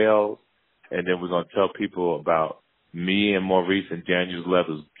low bails, and then we're going to tell people about me and Maurice and Daniel's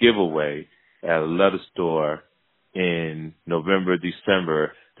Letters giveaway at a letter store in November,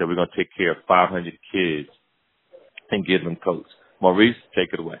 December, that we're going to take care of 500 kids and give them coats. Maurice,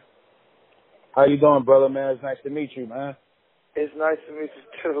 take it away. How you doing, brother, man? It's nice to meet you, man. It's nice to meet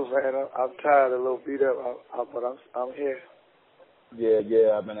you too, man. I'm tired, a little beat up, but I'm here.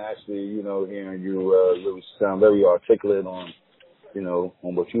 Yeah. I've been actually, hearing you really sound very articulate on,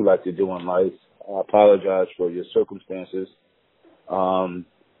 on what you like to do in life. I apologize for your circumstances.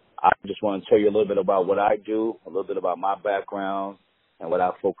 I just want to tell you a little bit about what I do, a little bit about my background, and what I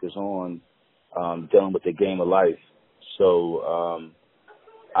focus on dealing with the game of life. So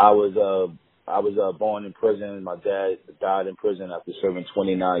I was born in prison. My dad died in prison after serving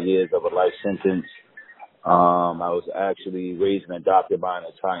 29 years of a life sentence. I was actually raised and adopted by an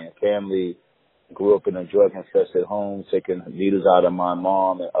Italian family. Grew up in a drug-infested home, taking needles out of my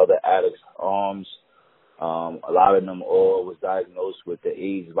mom and other addicts' arms. A lot of them all was diagnosed with the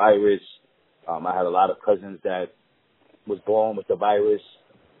AIDS virus. I had a lot of cousins that was born with the virus.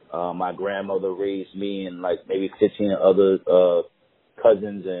 My grandmother raised me and like maybe 15 other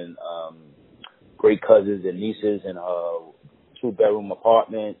cousins and great cousins and nieces in a 2-bedroom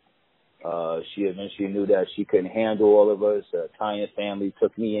apartment. She eventually knew that she couldn't handle all of us. The Italian family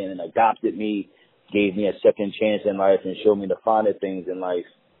took me in and adopted me, gave me a second chance in life, and showed me the finer things in life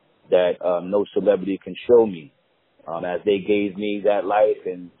that no celebrity can show me. As they gave me that life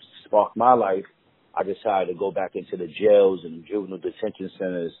and sparked my life, I decided to go back into the jails and juvenile detention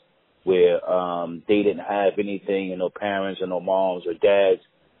centers where they didn't have anything and no parents or no moms or dads.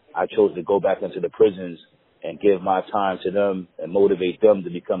 I chose to go back into the prisons and give my time to them and motivate them to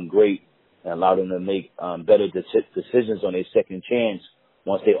become great and allow them to make better decisions on their second chance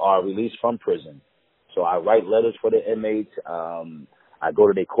once they are released from prison. So I write letters for the inmates. I go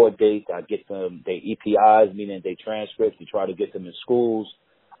to their court dates. I get them their EPIs, meaning their transcripts, to try to get them in schools.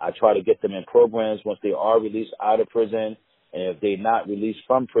 I try to get them in programs once they are released out of prison. And if they're not released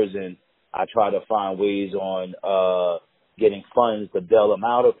from prison, I try to find ways on getting funds to bail them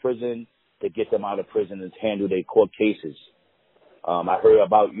out of prison, to get them out of prison and handle their court cases. I heard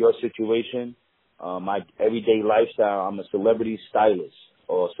about your situation. My everyday lifestyle, I'm a celebrity stylist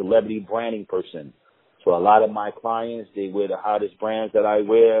or a celebrity branding person. So a lot of my clients, they wear the hottest brands that I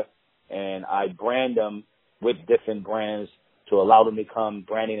wear, and I brand them with different brands to allow them to become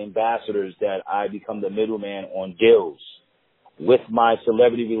branding ambassadors, that I become the middleman on deals. With my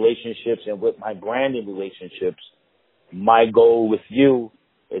celebrity relationships and with my branding relationships, my goal with you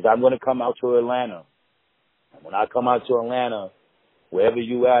is I'm going to come out to Atlanta. When I come out to Atlanta, wherever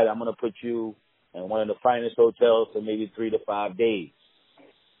you at, I'm going to put you in one of the finest hotels for maybe 3 to 5 days.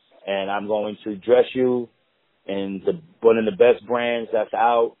 And I'm going to dress you in one of the best brands that's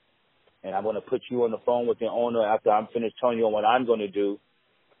out. And I'm going to put you on the phone with the owner after I'm finished telling you what I'm going to do.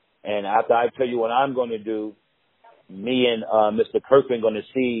 And after I tell you what I'm going to do, me and Mr. Kirkland are going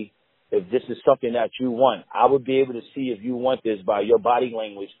to see if this is something that you want. I would be able to see if you want this by your body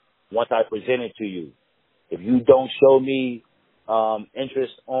language once I present it to you. If you don't show me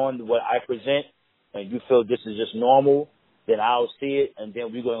interest on what I present and you feel this is just normal, then I'll see it, and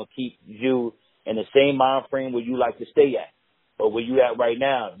then we're going to keep you in the same mind frame where you like to stay at, or where you at right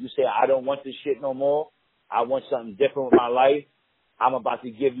now. If you say, I don't want this shit no more, I want something different with my life, I'm about to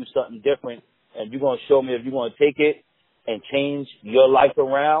give you something different, and you're going to show me if you're going to take it and change your life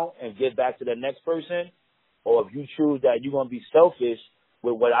around and get back to the next person, or if you choose that you're going to be selfish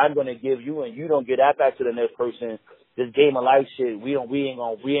with what I'm going to give you and you don't get that back to the next person, this game of life shit, it ain't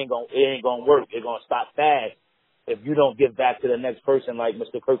going to work. It's going to stop fast if you don't give back to the next person, like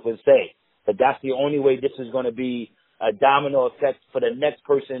Mr. Kirkland say. But that's the only way this is going to be a domino effect for the next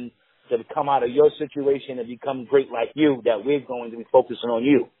person to come out of your situation and become great like you, that we're going to be focusing on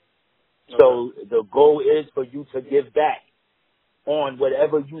you. So the goal is for you to give back on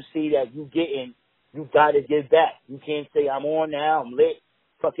whatever you see that you getting. You got to give back. You can't say, I'm on now, I'm lit,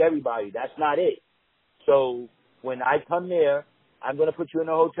 fuck everybody. That's not it. So when I come there, I'm going to put you in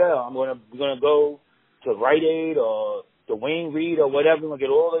a hotel. We're going to go to Rite Aid or to Wayne Reed or whatever. We're going to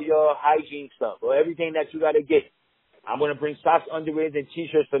get all of your hygiene stuff or everything that you got to get. I'm going to bring socks, underwears, and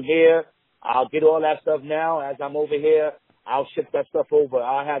T-shirts from here. I'll get all that stuff now. As I'm over here, I'll ship that stuff over.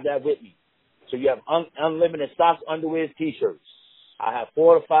 I'll have that with me. So you have unlimited socks, underwears, T-shirts. I have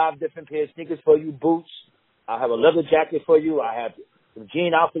 4 or 5 different pairs of sneakers for you, boots. I have a leather jacket for you. I have some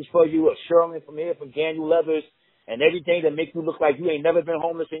jean outfits for you, a Sherman from here, from Daniel Leathers, and everything that makes you look like you ain't never been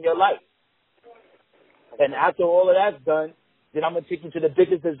homeless in your life. And after all of that's done, then I'm going to take you to the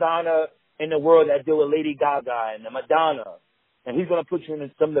biggest designer in the world that deal with Lady Gaga and the Madonna. And he's going to put you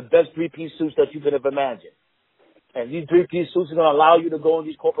in some of the best 3-piece suits that you could have imagined. And these 3-piece suits are going to allow you to go in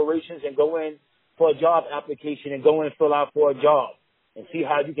these corporations and go in for a job application and go in and fill out for a job and see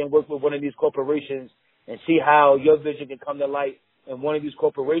how you can work with one of these corporations and see how your vision can come to light in one of these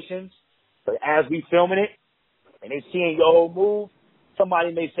corporations. But as we filming it and they seeing your whole move,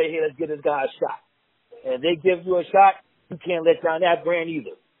 somebody may say, hey, let's give this guy a shot. And if they give you a shot, you can't let down that brand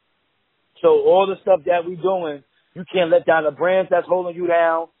either. So all the stuff that we're doing, you can't let down the brands that's holding you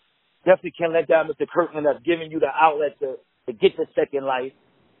down. Definitely can't let down Mr. Kirkland that's giving you the outlet to get the second life.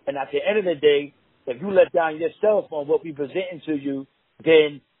 And at the end of the day, if you let down yourself on what we presenting to you,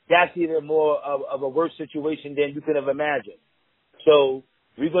 then that's even more of a worse situation than you could have imagined. So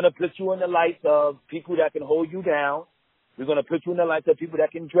we're going to put you in the light of people that can hold you down. We're going to put you in the light of people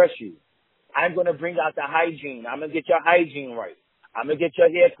that can dress you. I'm going to bring out the hygiene. I'm going to get your hygiene right. I'm going to get your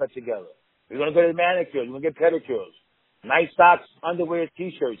hair cut together. We're going to go to manicures. We're going to get pedicures. Nice socks, underwear,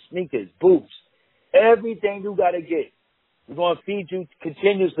 T-shirts, sneakers, boots. Everything you got to get. We're going to feed you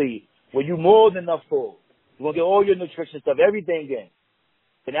continuously with you more than enough for. We're going to get all your nutrition stuff, everything in.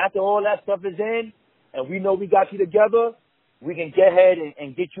 And after all that stuff is in, and we know we got you together, we can get ahead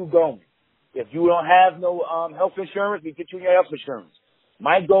and get you going. If you don't have no health insurance, we get you your health insurance.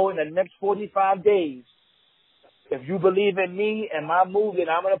 My goal in the next 45 days, if you believe in me and my movement,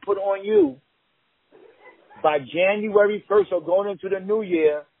 I'm going to put on you, by January 1st or going into the new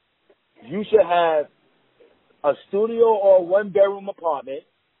year, you should have a studio or one-bedroom apartment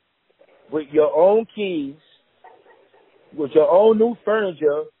with your own keys, with your own new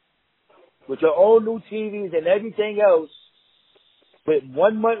furniture, with your own new TVs and everything else, with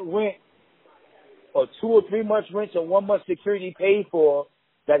 1 month rent or 2 or 3 months rent and 1 month security paid for,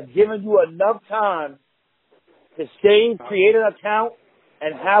 that's giving you enough time to save, create an account,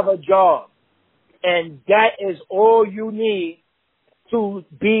 and have a job. And that is all you need to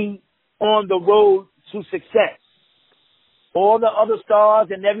be on the road to success. All the other stars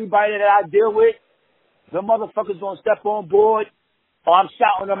and everybody that I deal with, the motherfuckers gonna step on board or I'm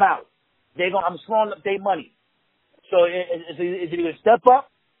shouting them out. I'm slowing up their money. So it's either gonna step up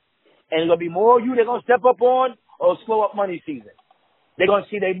and it's gonna be more of you they're gonna step up on, or slow up money season. They're gonna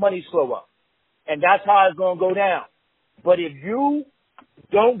see their money slow up. And that's how it's gonna go down. But if you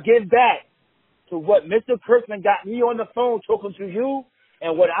don't give back to what Mr. Kirkland got me on the phone talking to you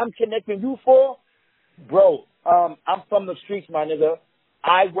and what I'm connecting you for, bro, I'm from the streets, my nigga.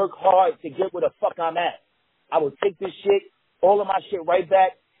 I work hard to get where the fuck I'm at. I will take this shit, all of my shit right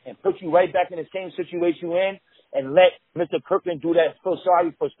back and put you right back in the same situation you're in and let Mr. Kirkland do that feel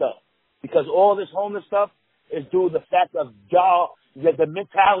sorry for stuff. Because all this homeless stuff is due to the fact of y'all, the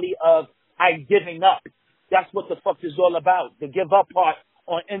mentality of I'm giving up. That's what the fuck is all about, the give up part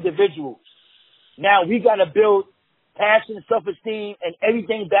on individuals. Now we got to build passion, self-esteem, and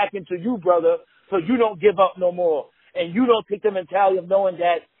everything back into you, brother, so you don't give up no more. And you don't take the mentality of knowing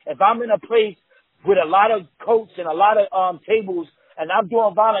that if I'm in a place with a lot of coats and a lot of tables and I'm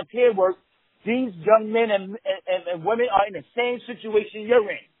doing volunteer work, these young men and women are in the same situation you're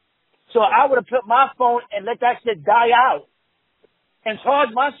in. So I would have put my phone and let that shit die out and charge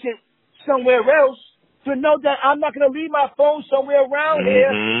my shit somewhere else to know that I'm not going to leave my phone somewhere around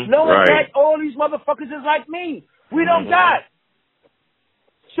here knowing that all these motherfuckers is like me. We don't die.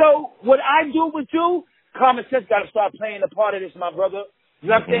 So what I do with you, common sense got to start playing a part of this, my brother. You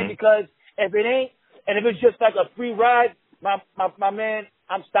know what I'm saying? Because if it ain't, and if it's just like a free ride, my man,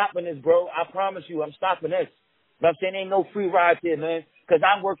 I'm stopping this, bro. I promise you, I'm stopping this. You know what I'm saying? Ain't no free ride here, man, because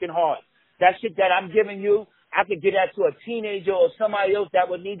I'm working hard. That shit that I'm giving you, I could get that to a teenager or somebody else that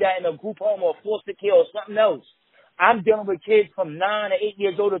would need that in a group home or foster care or something else. I'm dealing with kids from 9 to 8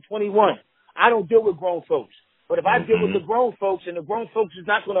 years old to 21. I don't deal with grown folks. But if I deal with the grown folks and the grown folks is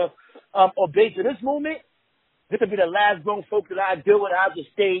not going to obey to this movement, this will be the last grown folks that I deal with. I have to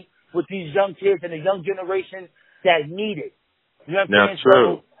stay with these young kids and the young generation that need it. You know what I'm saying?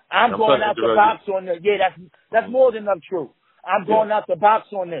 True. So I'm going out the box on this. Yeah, that's more than enough true. I'm going out the box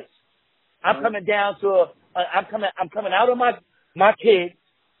on this. I'm coming down to I'm coming out of my kids.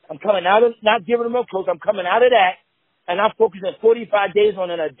 I'm coming out of not giving them a coach. I'm coming out of that, and I'm focusing 45 days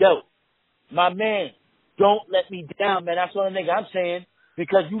on an adult. My man, don't let me down, man. That's the only thing I'm saying,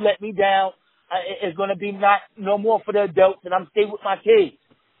 because you let me down, it's going to be no more for the adults, and I'm staying with my kids.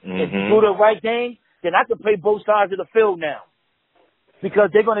 If you do the right thing, then I can play both sides of the field now, because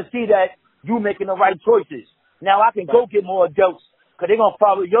they're going to see that you making the right choices. Now I can go get more adults, because they're going to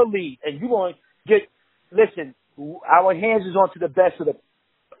follow your lead, and you're going to get. Listen, our hands is on to the best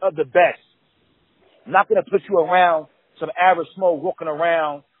of the best. I'm not going to put you around some average smoke walking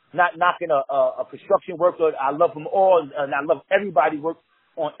around, not knocking a construction worker. I love them all, and I love everybody, work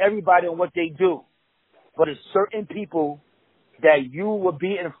on everybody and what they do. But it's certain people that you will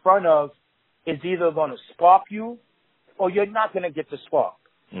be in front of is either going to spark you or you're not going to get the spark.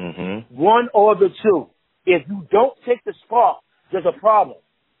 One or the two. If you don't take the spark, there's a problem.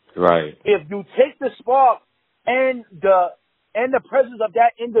 Right. If you take the spark and the presence of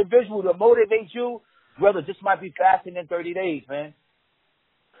that individual to motivate you, brother, this might be fasting in 30 days, man.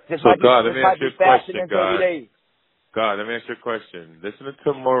 This so, might God, be, let me this might ask you be a question, fasting in 30 God. days. God, let me ask you a question. Listening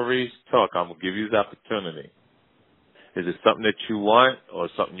to Maurice talk, I'm going to give you this opportunity. Is it something that you want or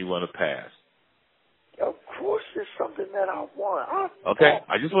something you want to pass? Of course it's something that I want. Okay,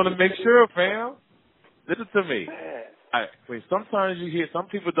 I just want to make sure, fam. Listen to me. Sometimes you hear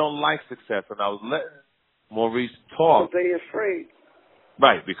some people don't like success, and I was letting Maurice talk. Because they're afraid.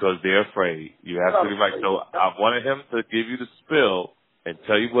 Right, because they're afraid. You're absolutely right. So I wanted him to give you the spill and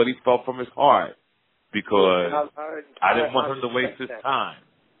tell you what he felt from his heart, because I didn't want him to waste his time.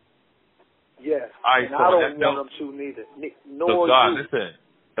 Yes, right, and so I don't want him to neither. So God,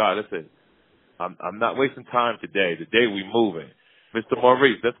 listen. I'm not wasting time today. Today we moving. Mr.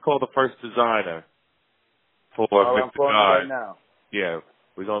 Maurice, let's call the first designer for Mr. God. Right now. Yeah,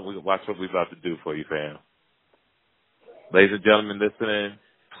 we're gonna watch what we're about to do for you, fam. Ladies and gentlemen listening,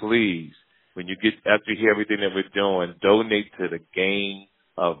 please, when you get after you hear everything that we're doing, donate to the Game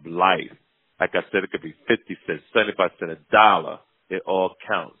of Life. Like I said, it could be 50 cents, 75 cents, $1. It all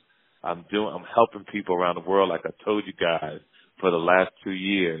counts. I'm helping people around the world, like I told you guys, for the last 2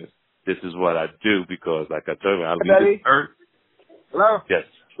 years. This is what I do because, like I told you, I leave this earth. Hello? Yes.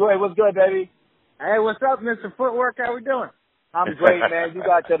 Troy, what's good, baby? Hey, what's up, Mr. Footwork? How we doing? I'm great, man. You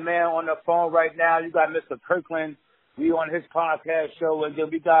got your man on the phone right now. You got Mr. Kirkland. We on his podcast show, and then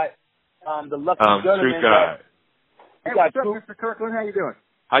we got the lucky gentleman. True God. Hey, what's up, Mr. Kirkland? How you doing?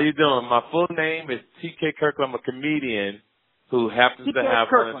 How you doing? My full name is T.K. Kirkland. I'm a comedian who happens to have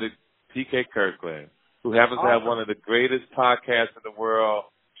one of the T.K. Kirkland, who happens to have one of the greatest podcasts in the world.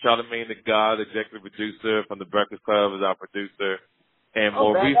 Charlamagne the God, executive producer from the Breakfast Club, is our producer. And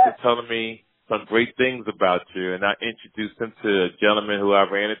Maurice is telling me some great things about you. And I introduced him to a gentleman who I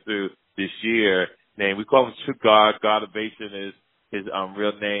ran into this year named, we call him True God. God Ovation is his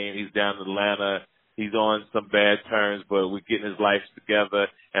real name. He's down in Atlanta. He's on some bad terms, but we're getting his life together.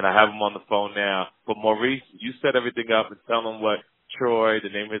 And I have him on the phone now. But Maurice, you set everything up and tell him what Troy, the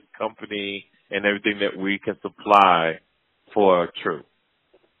name of his company, and everything that we can supply for True.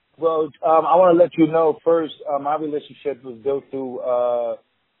 Well, I want to let you know first, my relationship was built through,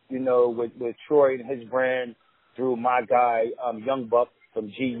 with Troy and his brand through my guy, Young Buck from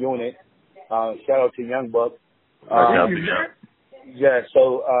G Unit. Shout out to Young Buck. Yeah,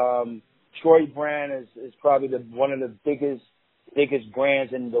 so Troy brand is probably one of the biggest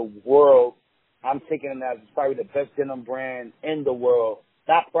brands in the world. I'm taking it as probably the best denim brand in the world.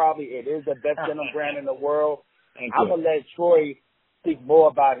 Not probably, it is the best denim brand in the world. I'm going to let Troy speak more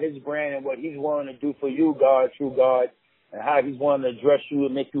about his brand and what he's willing to do for you, God, True God, and how he's willing to dress you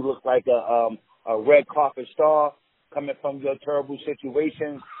and make you look like a red carpet star coming from your terrible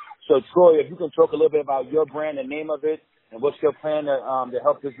situation. So, Troy, if you can talk a little bit about your brand, the name of it, and what's your plan to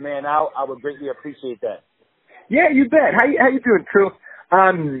help this man out, I would greatly appreciate that. Yeah, you bet. How you doing, True?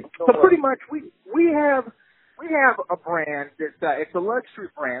 So pretty much we have a brand that's it's a luxury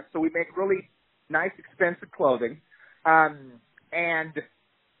brand, so we make really nice, expensive clothing. And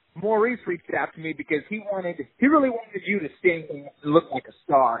Maurice reached out to me because he really wanted you to sing and look like a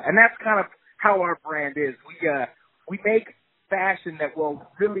star, and that's kind of how our brand is. We make fashion that will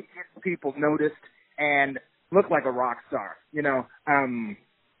really get people noticed and look like a rock star,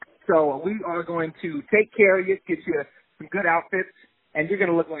 So we are going to take care of you, get you some good outfits, and you're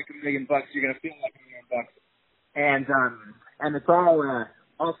going to look like $1 million. You're going to feel like $1 million. And it's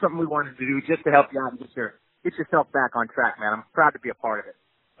all something we wanted to do just to help you out and get yourself back on track, man. I'm proud to be a part of it.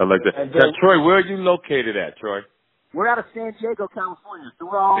 I like that. Now, Troy, where are you located at, Troy? We're out of San Diego, California, so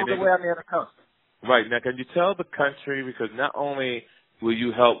we're all the way on the other coast. Right. Now, can you tell the country, because not only will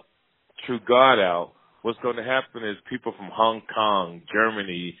you help True God out, what's going to happen is people from Hong Kong,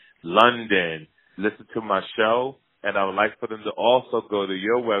 Germany, London listen to my show, and I would like for them to also go to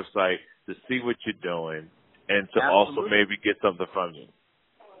your website to see what you're doing and to also maybe get something from you.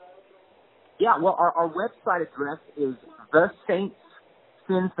 Yeah, well, our website address is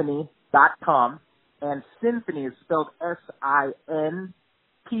thesaintsymphony.com, and symphony is spelled SINPHONY,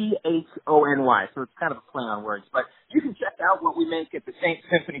 so it's kind of a play on words. But you can check out what we make at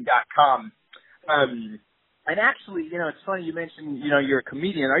thesaintsymphony.com. And actually, it's funny you mentioned, you're a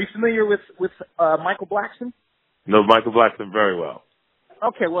comedian. Are you familiar with Michael Blackson? No, Michael Blackson very well.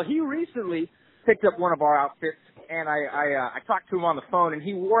 Okay, well, he recently picked up one of our outfits, and I talked to him on the phone, and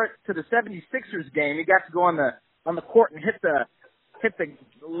he wore it to the 76ers game. He got to go on the court and hit the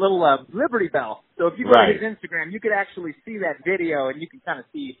little Liberty Bell. So if you go to his Instagram, you could actually see that video, and you can kind of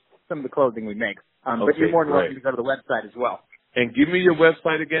see some of the clothing we make. But you're more than welcome to go to the website as well. And give me your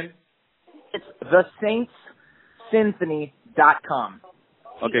website again. It's thesaintsymphony.com.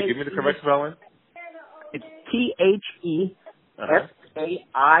 Okay, give me the correct spelling. Give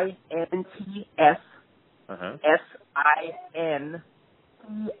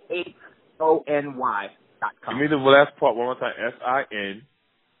me the last part one more time. SIN.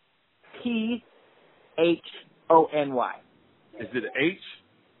 THONY. Is it H?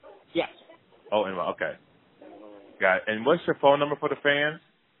 Yes. ONY. Okay. Got it. And what's your phone number for the fans?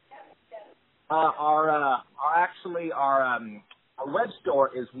 Our web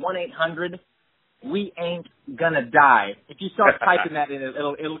store is 1-800-WE-AINT-GONNA-DIE. If you start typing that in,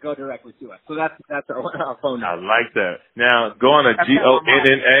 it'll go directly to us. So that's our phone number. I like that. Now Gonna,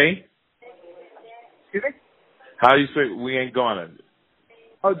 GONNA. Excuse me? How do you say we ain't gonna?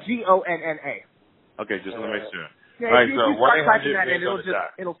 Oh, GONNA. Okay, just want to make sure. Yeah, all right, if so you start typing that in,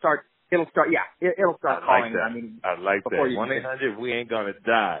 it'll start calling. I like that. 1-800 we ain't gonna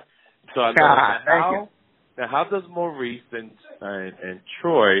die. So I know how does Maurice and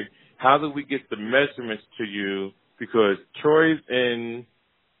Troy? How do we get the measurements to you? Because True is in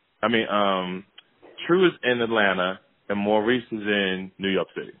Atlanta and Maurice is in New York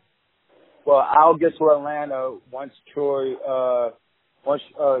City. Well, I'll get to Atlanta once True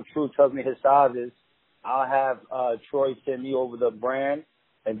tells me his sizes. I'll have Troy send me over the brand,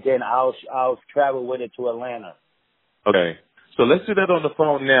 and then I'll travel with it to Atlanta. Okay. So let's do that on the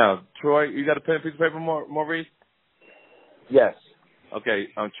phone now. Troy, you got a pen and piece of paper, Maurice? Yes. Okay.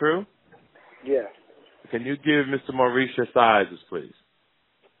 True? Yeah. Can you give Mr. Maurice your sizes, please?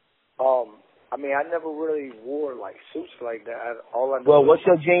 I never really wore like suits like that. Well, what's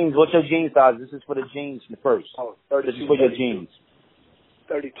your jeans? What's your jean size? This is for the jeans first. Oh, 32. This is for your jeans.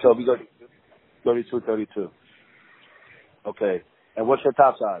 32. So we go 32. Okay. And what's your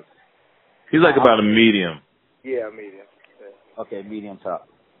top size? He's like about a medium. Yeah, medium. Yeah. Okay, medium top.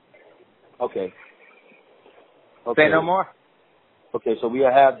 Okay. Say no more. Okay, so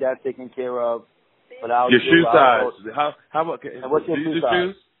we'll have that taken care of. But your shoe size. How about? And what's your shoe size?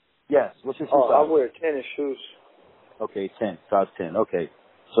 Shoes? Yes. What's your shoe size? I wear tennis shoes. Okay, 10. Size 10. Okay.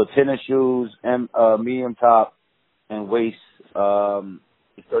 So tennis shoes, and medium top, and waist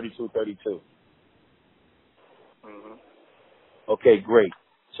 32. Mm-hmm. Okay, great.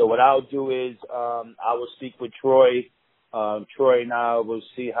 So what I'll do is I will speak with Troy. Troy and I will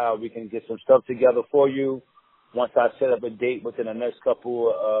see how we can get some stuff together for you. Once I set up a date within the next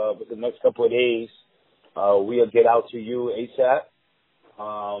couple of days, we'll get out to you ASAP.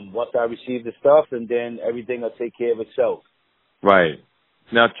 Once I receive the stuff, and then everything will take care of itself. Right.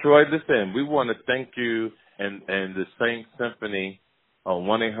 Now, Troy, listen, we want to thank you and the Saint Symphony on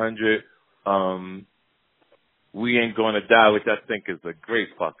 1-800 we ain't gonna die, which I think is a great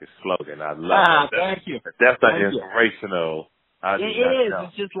fucking slogan. I love that. Thank you. That's inspirational. It is.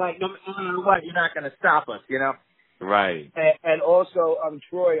 It's just like, no matter what, you're not going to stop us, you know? Right. And also,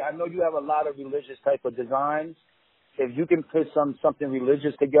 Troy, I know you have a lot of religious type of designs. If you can put something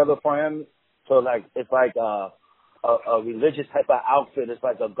religious together for him, so like it's like a religious type of outfit. It's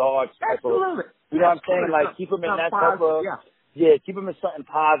like a guard type of. You know what I'm saying? Like keep him in that type of. Yeah, keep him in something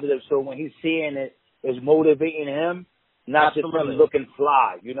positive. So when he's seeing it, it's motivating him, not just him looking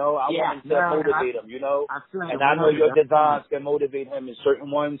fly. You know, I want him to motivate him. You know, and I know your designs can motivate him in certain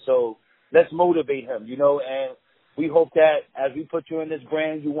ones. So let's motivate him. You know, and we hope that as we put you in this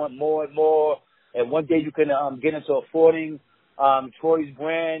brand, you want more and more. And one day you can get into affording Troy's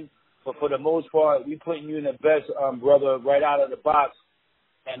brand. But for the most part, we putting you in the best, brother, right out of the box.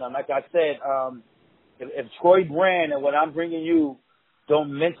 And like I said, if Troy brand and what I'm bringing you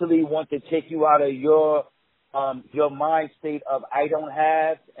don't mentally want to take you out of your mind state of I don't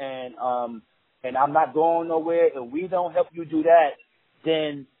have and I'm not going nowhere, and we don't help you do that,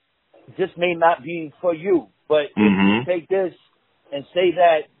 then this may not be for you. But if you take this and say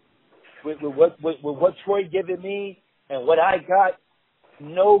that with what Troy giving me and what I got,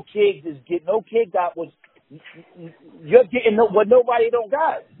 no kid got what you're getting. What nobody don't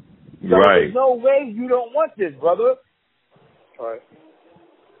got. So there's no way you don't want this, brother. All right.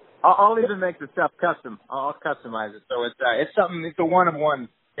 I'll even make the stuff custom. I'll customize it, so it's something. It's a one-of-one,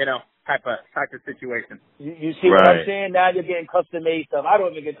 type of situation. You see what I'm saying? Now you're getting custom made stuff. I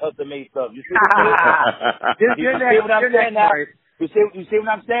don't even get custom made stuff. You see what I'm saying now? You see what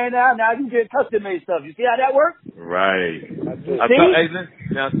I'm saying now? Now you get custom made stuff. You see how that works? Right.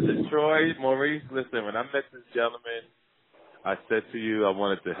 Now, Troy, Maurice, listen, when I met this gentleman, I said to you I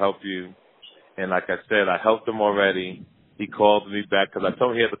wanted to help you. And like I said, I helped him already. He called me back because I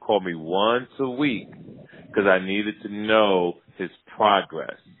told him he had to call me once a week because I needed to know his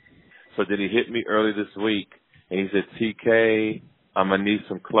progress. So then he hit me early this week, and he said, TK, I'm going to need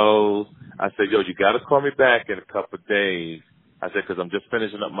some clothes. I said, yo, you got to call me back in a couple of days I said, because I'm just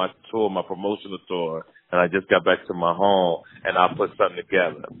finishing up my tour, my promotional tour, and I just got back to my home, and I'll put something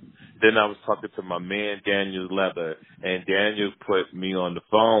together. Then I was talking to my man, Daniel Leather, and Daniel put me on the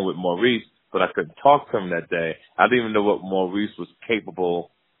phone with Maurice, but I couldn't talk to him that day. I didn't even know what Maurice was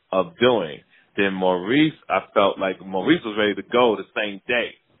capable of doing. Then Maurice, I felt like Maurice was ready to go the same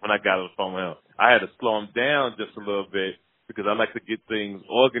day when I got on the phone with him. I had to slow him down just a little bit because I like to get things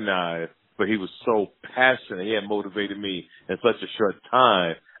organized, but he was so passionate. He had motivated me in such a short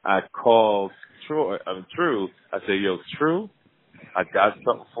time. I called True. I said, yo, True, I got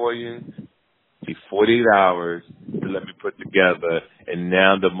something for you. Need 48 hours to let me put together, and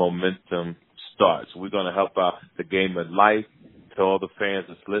now the momentum starts. We're going to help out the game of life. To all the fans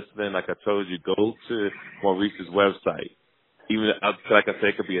that's listening, like I told you, go to Maurice's website. Even, like I said,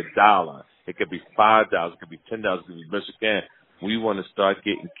 it could be $1. It could be $5. It could be $10. It could be best you can. We want to start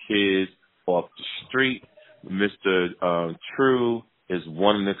getting kids off the street. Mr. True is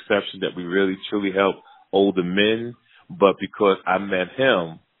one exception that we really, truly help older men. But because I met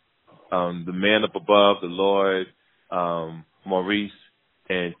him, the man up above, the Lord, Maurice,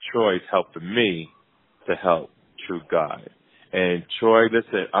 and Troy's helping me to help True God. And Troy,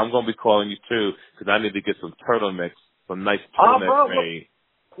 listen, I'm going to be calling you too because I need to get some turtlenecks, some nice turtlenecks made.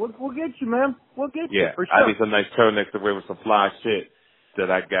 We'll get you, man. We'll get you, for sure. I need some nice turtlenecks to wear with some fly shit that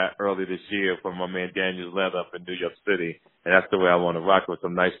I got early this year from my man Daniel Leather up in New York City. And that's the way I want to rock, with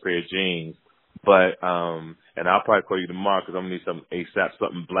some nice pair of jeans. But, and I'll probably call you tomorrow because I'm going to need some ASAP,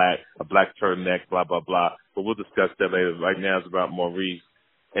 something black, a black turtleneck, blah, blah, blah. But we'll discuss that later. Right now it's about Maurice.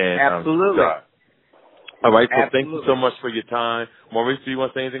 And, absolutely. All right, so thank you so much for your time. Maurice, do you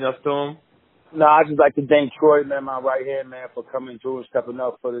want to say anything else to him? No, I'd just like to thank Troy, man, my right hand man, for coming through and stepping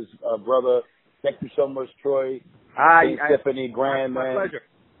up for this brother. Thank you so much, Troy. Tiffany, Grand, man. My pleasure.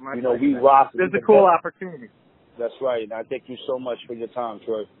 You know, we rock. This is a cool opportunity. That's right. And I thank you so much for your time,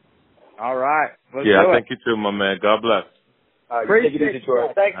 Troy. All right. Thank you too, my man. God bless. Take it easy,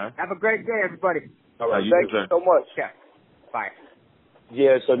 Troy. Thanks. Have a great day, everybody. All right. Thank you so much. Yeah. Bye.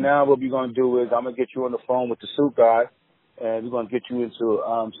 Yeah, so now what we're going to do is I'm going to get you on the phone with the suit guy, and we're going to get you into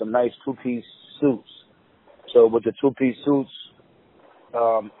some nice two-piece suits. So with the two-piece suits,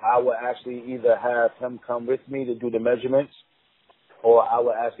 I will actually either have him come with me to do the measurements, or I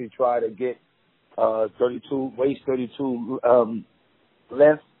will actually try to get 32 length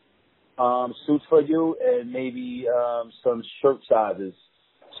suits for you, and maybe some shirt sizes.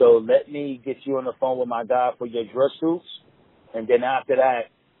 So let me get you on the phone with my guy for your dress suits. And then after that,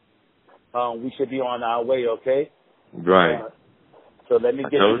 we should be on our way, okay? Right. So let me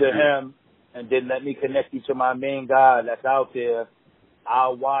get you to him, and then let me connect you to my main guy that's out there.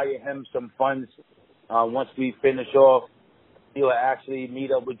 I'll wire him some funds. Once we finish off, he'll actually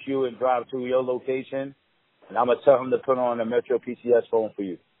meet up with you and drive to your location. And I'm going to tell him to put on a Metro PCS phone for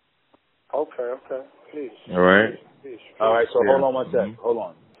you. Okay. Please. All right. Please. All right, so hold on one sec. Hold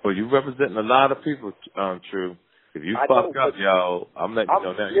on. Well, you're representing a lot of people, True. If you fuck up, yo, I'm letting you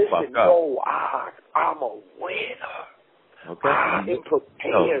know now you fuck up. No, I'm a winner. Okay. I'm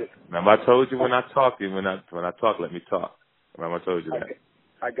prepared. Remember I told you when I talk, let me talk. Remember I told you that.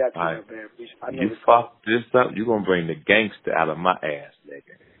 I got you, right. man. You fuck this up, you're going to bring the gangster out of my ass,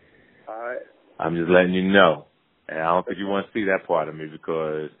 nigga. All right. I'm just letting you know. And I don't think you want to see that part of me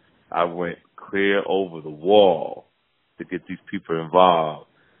because I went clear over the wall to get these people involved.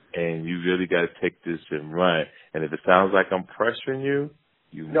 And you really got to take this and run. And if it sounds like I'm pressuring you,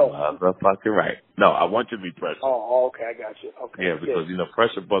 motherfucking right. No, I want you to be pressured. Oh, okay, I got you. Okay. Yeah, because,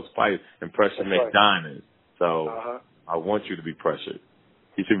 pressure busts fight and pressure makes diamonds. So I want you to be pressured.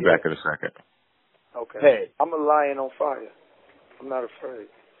 You should be back in a second. Okay. Hey. I'm a lion on fire. I'm not afraid.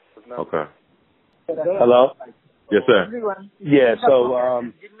 Okay. Hello? Yes, sir. Yeah, so,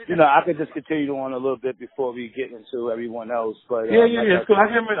 I could just continue on a little bit before we get into everyone else. But yeah. So I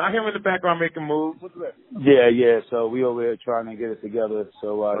hear him in the background making moves. Yeah. So we over here trying to get it together.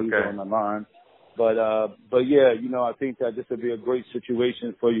 So he's on the line. But yeah, I think that this would be a great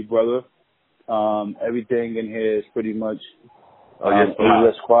situation for you, brother. Everything in here is pretty much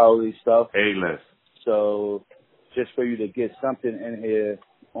A-list quality stuff. A-list. So just for you to get something in here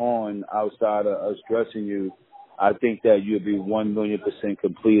on outside of us dressing you, I think that you'll be 1,000,000%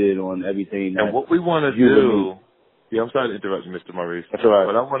 completed on everything. And what we want to do, I'm sorry to interrupt you, Mr. Maurice. That's all right.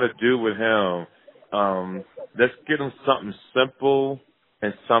 What I want to do with him, let's get him something simple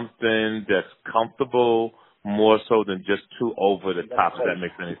and something that's comfortable, more so than just too over the top. If that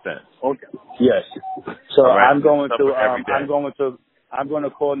makes any sense. Okay. Yes. So right. I'm going to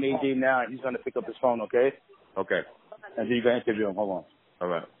call Nadine now, and he's going to pick up his phone. Okay. Okay. And then you can interview him. Hold on. All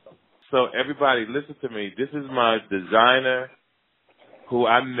right. So everybody, listen to me. This is my designer who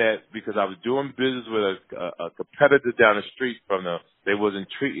I met because I was doing business with a competitor down the street from them. They wasn't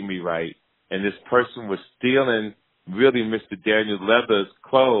treating me right, and this person was stealing really Mr. Daniel Leather's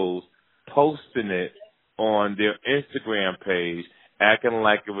clothes, posting it on their Instagram page, acting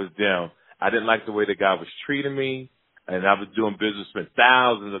like it was them. I didn't like the way the guy was treating me, and I was doing business, spent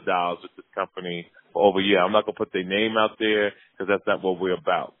thousands of dollars with this company for over a year. I'm not going to put their name out there because that's not what we're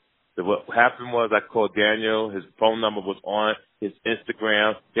about. So what happened was I called Daniel. His phone number was on his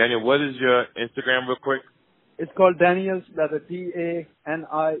Instagram. Daniel, what is your Instagram real quick? It's called Daniels Leather,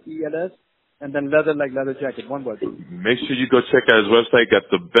 DANIELS, and then leather like leather jacket, one word. Make sure you go check out his website. Got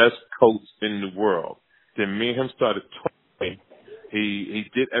the best coats in the world. Then me and him started talking. He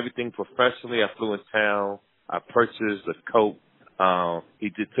did everything professionally. I flew in town. I purchased a coat. He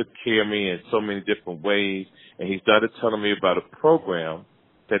took care of me in so many different ways. And he started telling me about a program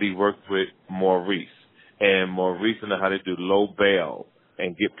that he worked with Maurice. And Maurice knows how to do low bail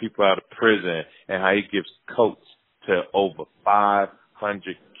and get people out of prison, and how he gives coats to over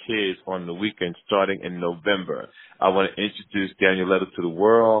 500 kids on the weekend starting in November. I want to introduce Daniel Leather to the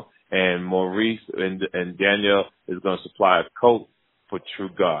world, and Maurice and Daniel is going to supply a coat for True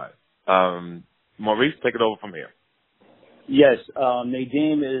God. Maurice, take it over from here. Yes,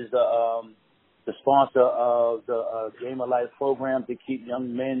 Nadim is the sponsor of the Game of Life program to keep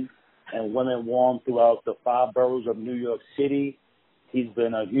young men and women warm throughout the 5 boroughs of New York City. He's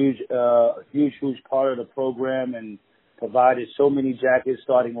been a huge part of the program and provided so many jackets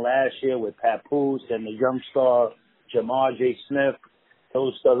starting last year with Papoose and the young star Jamar J. Smith.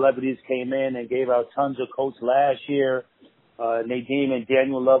 Those celebrities came in and gave out tons of coats last year. Nadim and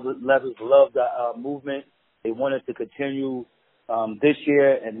Daniel Leathers loved the movement. They wanted to continue this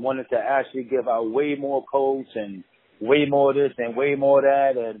year and wanted to actually give out way more coats and way more this and way more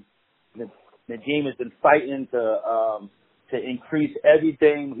that. And Nadim has been fighting to increase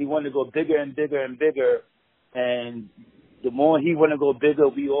everything. He wanted to go bigger and bigger and bigger. And the more he want to go bigger,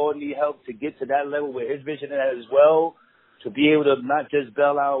 we all need help to get to that level where his vision is as well, to be able to not just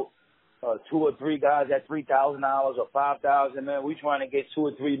bail out 2 or 3 guys at $3,000 or $5,000, man. We trying to get 2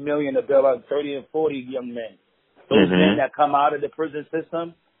 or 3 million to bail out 30 and 40 young men. Those men that come out of the prison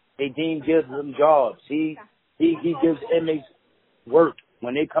system, Nadim gives them jobs. He gives inmates work.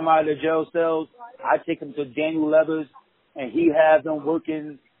 When they come out of the jail cells, I take them to Daniel Leathers, and he has them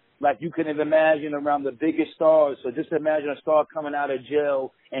working like you couldn't imagine around the biggest stars. So just imagine a star coming out of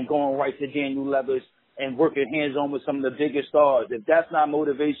jail and going right to Daniel Leathers and working hands-on with some of the biggest stars. If that's not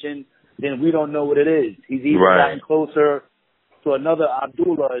motivation, then we don't know what it is. He's even gotten closer to another.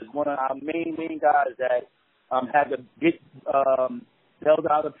 Abdullah is one of our main guys that had to get bailed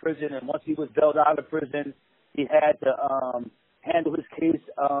out of prison. And once he was bailed out of prison, he had to handle his case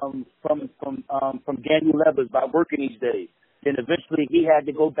from Daniel Leathers by working each day. Then eventually he had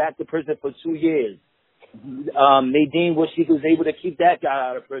to go back to prison for 2 years. Nadim wished he was able to keep that guy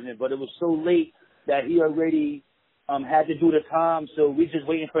out of prison, but it was so late that he already had to do the time. So we're just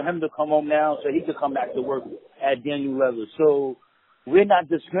waiting for him to come home now so he could come back to work at Daniel Leathers. So we're not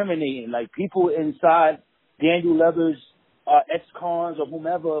discriminating. Like, people inside Daniel Leathers, ex-cons or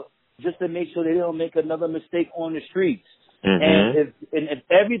whomever, just to make sure they don't make another mistake on the streets. And if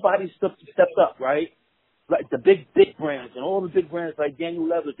everybody steps up, right? Like the big brands and all the big brands like Daniel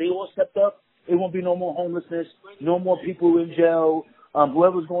Leathers, they all stepped up. There won't be no more homelessness, no more people in jail.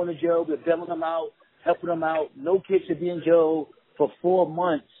 Whoever's going to jail, we're bailing them out, helping them out. No kid should be in jail for 4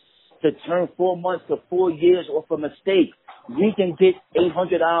 months to turn 4 months to 4 years off a mistake. We can get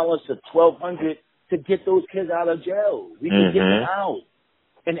 $800 to $1,200 to get those kids out of jail. We can get them out,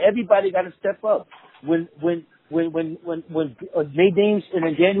 and everybody got to step up. When Nadim and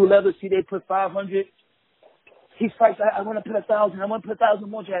then Daniel Leathers see they put 500. He fights. I want to put 1,000. I want to put 1,000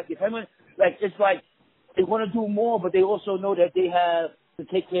 more jackets. It's like they want to do more, but they also know that they have to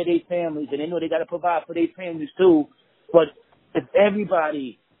take care of their families, and they know they got to provide for their families too. But if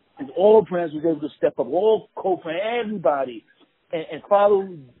everybody, if all brands was able to step up, all co-brands, everybody, and follow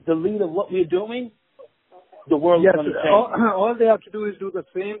the lead of what we're doing, the world is going to change. All they have to do is do the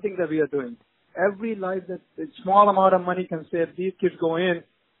same thing that we are doing. Every life that a small amount of money can save, these kids go in.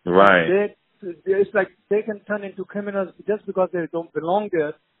 Right. It's like they can turn into criminals just because they don't belong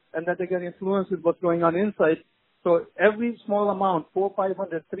there, and that they get influenced with what's going on inside. So every small amount, 400,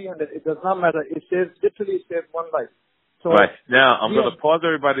 500, 300, it does not matter. It literally saves one life. So now I'm going to pause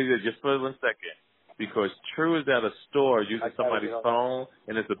everybody there just for 1 second, because True is at a store using somebody's phone,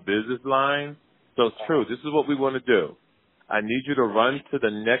 and it's a business line. So True, this is what we want to do. I need you to run to the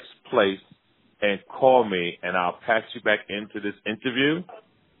next place and call me, and I'll patch you back into this interview.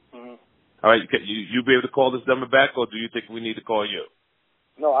 All right, you be able to call this number back, or do you think we need to call you?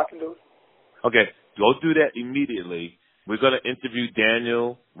 No, I can do it. Okay, go do that immediately. We're going to interview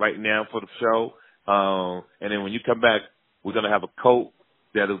Daniel right now for the show. And then when you come back, we're going to have a coat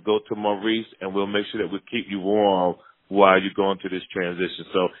that'll go to Maurice, and we'll make sure that we keep you warm while you're going through this transition.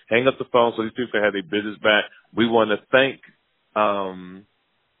 So hang up the phone so these people can have their business back. We want to thank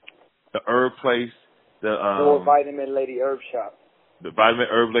the Herb Place, the Vitamin Lady Herb Shop. The Vitamin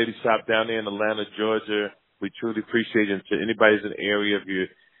Herb Lady Shop down there in Atlanta, Georgia. We truly appreciate it. And to anybody who's in the area, if you're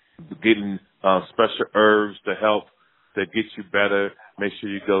getting special herbs to help to get you better, make sure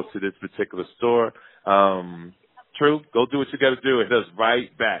you go to this particular store. True, go do what you got to do. It does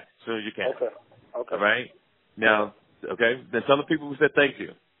right back as soon as you can. Okay. All right? Now, okay, then tell the people who said thank you.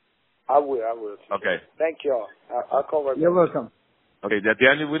 I will. Okay. Thank y'all. I'll call right back. You're welcome. Okay, now,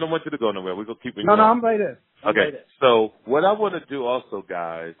 Daniel, we don't want you to go nowhere. We're going to keep it No, going. I'm right there. Okay, so what I want to do also,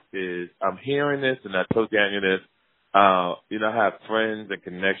 guys, is I'm hearing this, and I told Daniel this. I have friends and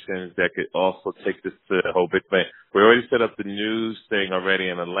connections that could also take this to the whole big thing. We already set up the news thing already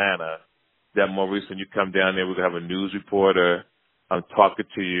in Atlanta. That Maurice, when you come down there, we're going to have a news reporter. I'm talking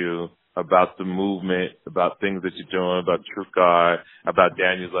to you about the movement, about things that you're doing, about TruthGuard, about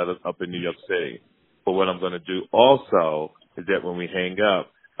Daniel's letters up in New York City. But what I'm going to do also is that when we hang up,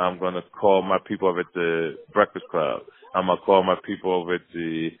 I'm going to call my people over at the Breakfast Club. I'm going to call my people over at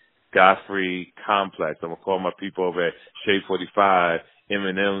the Godfrey Complex. I'm going to call my people over at Shade 45,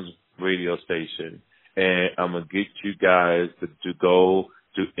 Eminem's radio station. And I'm going to get you guys to go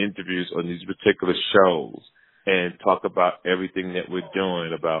do interviews on these particular shows and talk about everything that we're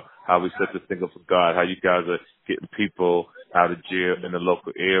doing, about how we set this thing up for God, how you guys are getting people out of jail in the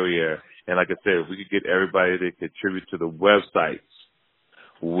local area. And like I said, if we could get everybody to contribute to the websites,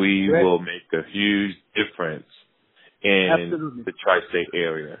 we will make a huge difference in the tri-state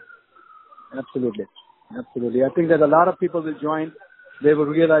area. Absolutely. I think that a lot of people will join. They will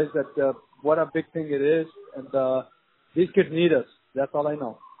realize that what a big thing it is, and these kids need us. That's all I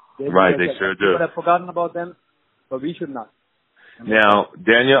know. They sure do. People have forgotten about them, but we should not. Now,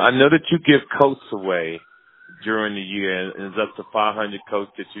 Daniel, I know that you give coats away during the year, and it's up to 500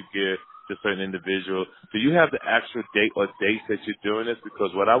 coats that you give to certain individuals. Do you have the actual date or dates that you're doing this?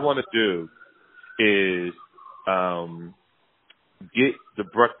 Because what I want to do is get the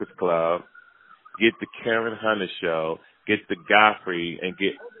Breakfast Club, get the Karen Hunter Show, get the Godfrey, and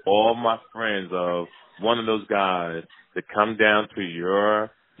get all my friends of one of those guys to come down to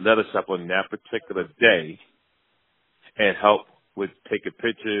your letter shop on that particular day and help with taking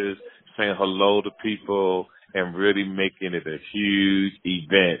pictures, saying hello to people, and really making it a huge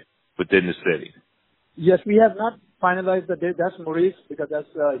event within the city. Yes, we have not finalized the date. That's Maurice, because that's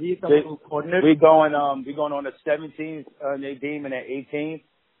he's the one who coordinates. We're going on the 17th, Nadeem, and the 18th,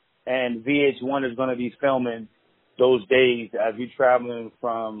 and VH1 is going to be filming those days as we're traveling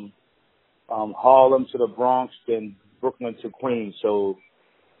from Harlem to the Bronx, then Brooklyn to Queens. So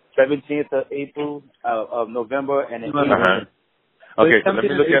 17th of April of November, and then 18th. Okay, so let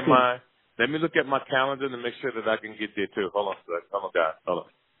me look at my calendar to make sure that I can get there too. Hold on, guys. Hold on.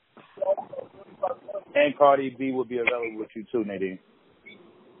 And Cardi B will be available with you too, Nadine.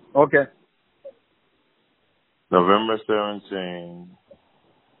 Okay. November 17th.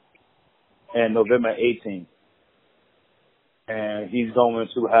 And November 18th. And he's going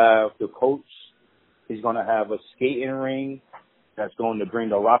to have the coach. He's going to have a skating ring that's going to bring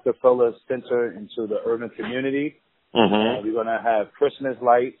the Rockefeller Center into the urban community. Mm-hmm. And we're going to have Christmas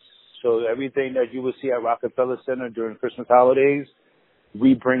lights. So everything that you will see at Rockefeller Center during Christmas holidays,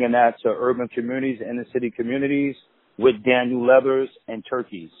 we bringing that to urban communities, inner city communities, with Daniel Leathers and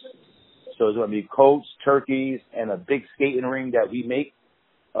turkeys. So it's going to be coats, turkeys, and a big skating ring that we make.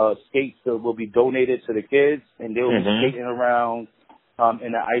 Skates that will be donated to the kids, and they'll be skating around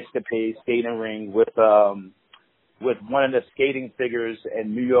in the Ice Capade skating ring with one of the skating figures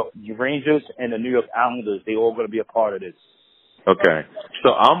and New York Rangers and the New York Islanders. They all going to be a part of this. Okay.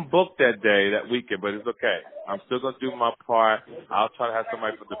 So I'm booked that day, that weekend, but it's okay. I'm still going to do my part. I'll try to have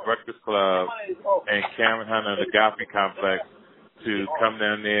somebody from the Breakfast Club and Karen Hunter and the Godfrey Complex to come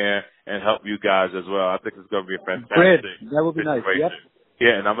down there and help you guys as well. I think it's going to be a fantastic situation. That would be nice. Yep.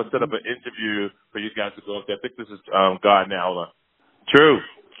 Yeah, and I'm going to set up an interview for you guys to go up there. I think this is God now. Hold on. True.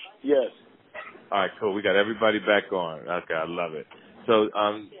 Yes. All right, cool. We got everybody back on. Okay, I love it. So,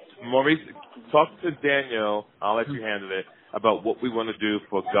 Maurice, talk to Daniel. I'll let you handle it, about what we want to do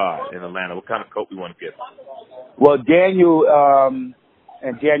for God in Atlanta. What kind of coat we want to give. Well, Daniel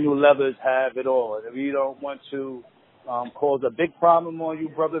and Daniel Leathers have it all. We don't want to cause a big problem on you,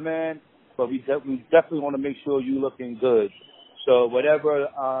 brother man, but we definitely want to make sure you're looking good. So whatever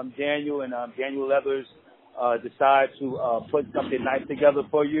Daniel and Daniel Leathers decide to put something nice together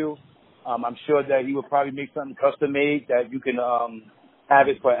for you, I'm sure that he would probably make something custom made that you can have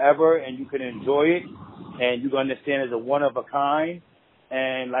it forever and you can enjoy it, and you can understand it's a one of a kind.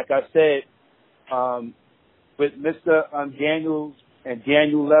 And like I said, with Mr. Daniels and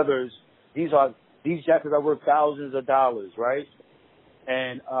Daniel Leathers, these jackets are worth thousands of dollars, right?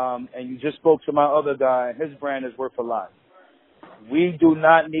 And you just spoke to my other guy. His brand is worth a lot. We do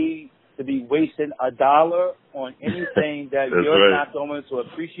not need to be wasting $1 on anything that you're not going to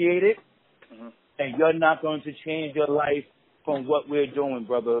appreciate it, and you're not going to change your life from what we're doing,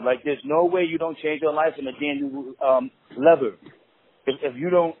 brother. Like, there's no way you don't change your life in a Daniel leather. If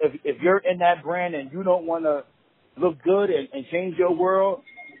you're in that brand and you don't want to look good and change your world,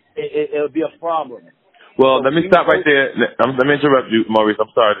 it'll be a problem. Well, let me stop right there. Let me interrupt you, Maurice. I'm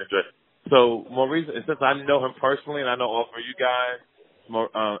sorry to interrupt. So, Maurice, since I know him personally and I know all of you guys,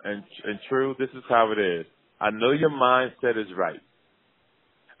 and True, this is how it is. I know your mindset is right.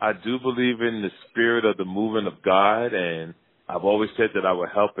 I do believe in the spirit of the movement of God, and I've always said that I will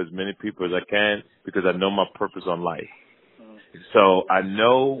help as many people as I can because I know my purpose on life. So I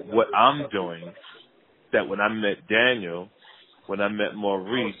know what I'm doing, that when I met Daniel, when I met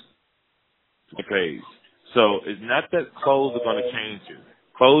Maurice, okay. So it's not that clothes are going to change you.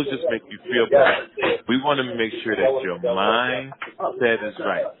 Clothes just make you feel better. We want to make sure that your mindset is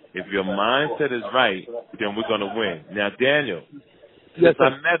right. If your mindset is right, then we're going to win. Now, Daniel, since I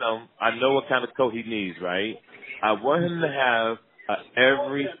met him, I know what kind of coat he needs, right? I want him to have an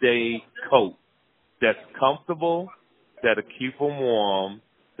everyday coat that's comfortable, that'll keep him warm,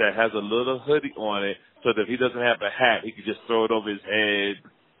 that has a little hoodie on it, so that if he doesn't have a hat, he can just throw it over his head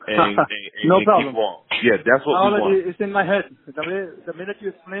and no problem. Keep warm. Yeah, that's what we want. It's in my head. The minute you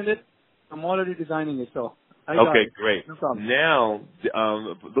explained it, I'm already designing it. So okay, great. No problem. Now,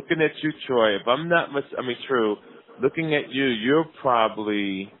 looking at you, Troy, if I'm not True, looking at you, you'll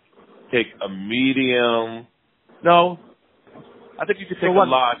probably take a medium. No, I think you could take a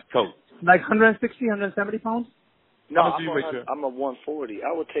large coat. Like 160, 170 pounds? No, I'm a 140.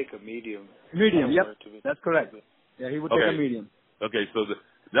 I would take a medium. Medium, yep. That's correct. Yeah, he would take a medium. Okay, so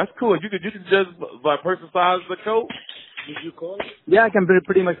that's cool. You can judge by person size of the coat? Did you call it? Yeah, I can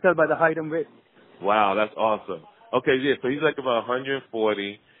pretty much tell by the height and weight. Wow, that's awesome. Okay, yeah, so he's like about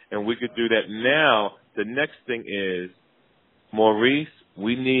 140, and we could do that. Now, the next thing is, Maurice,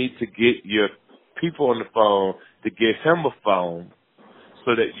 we need to get your people on the phone to get him a phone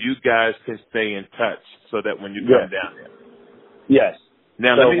so that you guys can stay in touch so that when you come down there. Yes.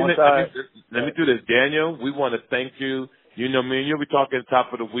 Now, let me do this. Daniel, we want to thank you. You know, me and you'll be talking at the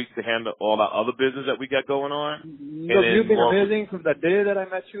top of the week to handle all our other business that we got going on. Look, you've been amazing from the day that I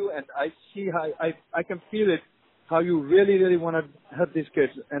met you, and I see how I can feel it, how you really, really want to help these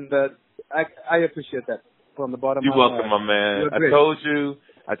kids, and I appreciate that from the bottom of my heart. You're welcome, my man.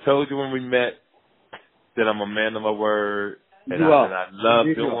 I told you when we met that I'm a man of my word, and I love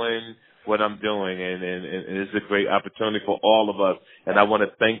doing what I'm doing, and it's a great opportunity for all of us, and I want to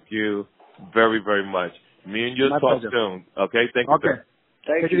thank you very, very much. Me and you'll talk soon, okay? Thank you, sir.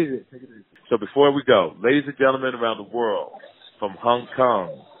 Take it easy. So before we go, ladies and gentlemen around the world, from Hong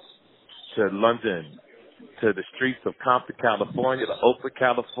Kong to London to the streets of Compton, California, to Oakland,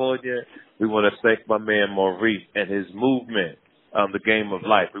 California, we want to thank my man Maurice and his movement, the game of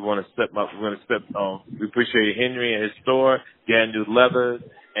life. We appreciate Henry and his store, Daniel Leathers,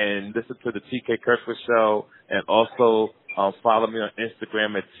 and listen to the TK Kirkland Show, and also follow me on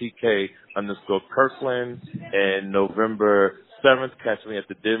Instagram at TK_Kirkland. And November 7th, catch me at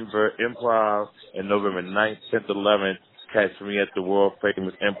the Denver Improv, and November 9th, 10th, 11th, catch me at the world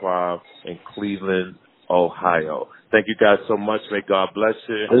famous Improv in Cleveland, Ohio. Thank you guys so much. May God bless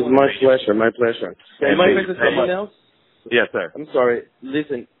you. It's my pleasure. My pleasure. Am I mention something else? Yes, sir. I'm sorry.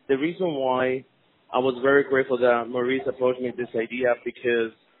 Listen, the reason why I was very grateful that Maurice approached me with this idea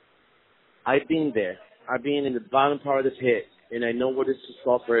because I've been there. I've been in the bottom part of the pit, and I know what it is to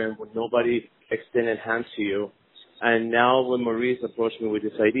suffer and with nobody extending hands to you. And now when Maurice approached me with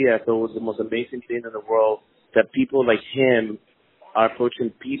this idea, I thought it was the most amazing thing in the world that people like him are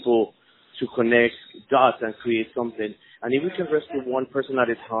approaching people to connect dots and create something. And if we can rescue one person at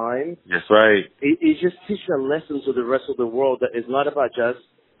a time, that's right. It just teaches a lesson to the rest of the world that it's not about just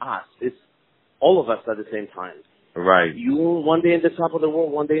us. It's all of us at the same time. Right. You one day in the top of the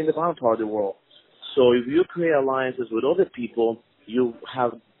world, one day in the bottom part of the world. So if you create alliances with other people, you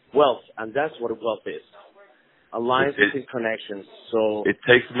have wealth, and that's what wealth is. Alliances and connections. So it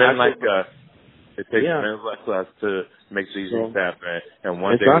takes men like us. It takes men like us to make these things happen. And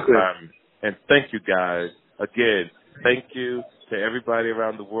one day at a time. And thank you guys. Again, thank you to everybody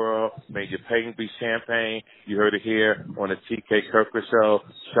around the world. May your pain be champagne. You heard it here on the TK Kirkland Show.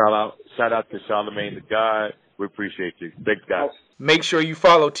 Shout out to Charlamagne the God. We appreciate you. Thanks, guys. Make sure you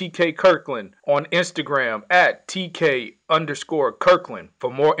follow TK Kirkland on Instagram at TK_Kirkland.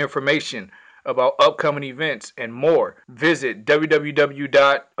 For more information about upcoming events and more, visit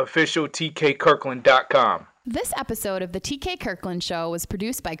www.officialtkkirkland.com. This episode of the TK Kirkland Show was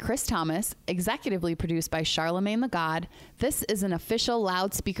produced by Chris Thomas, executively produced by Charlamagne the God. This is an official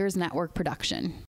Loudspeakers Network production.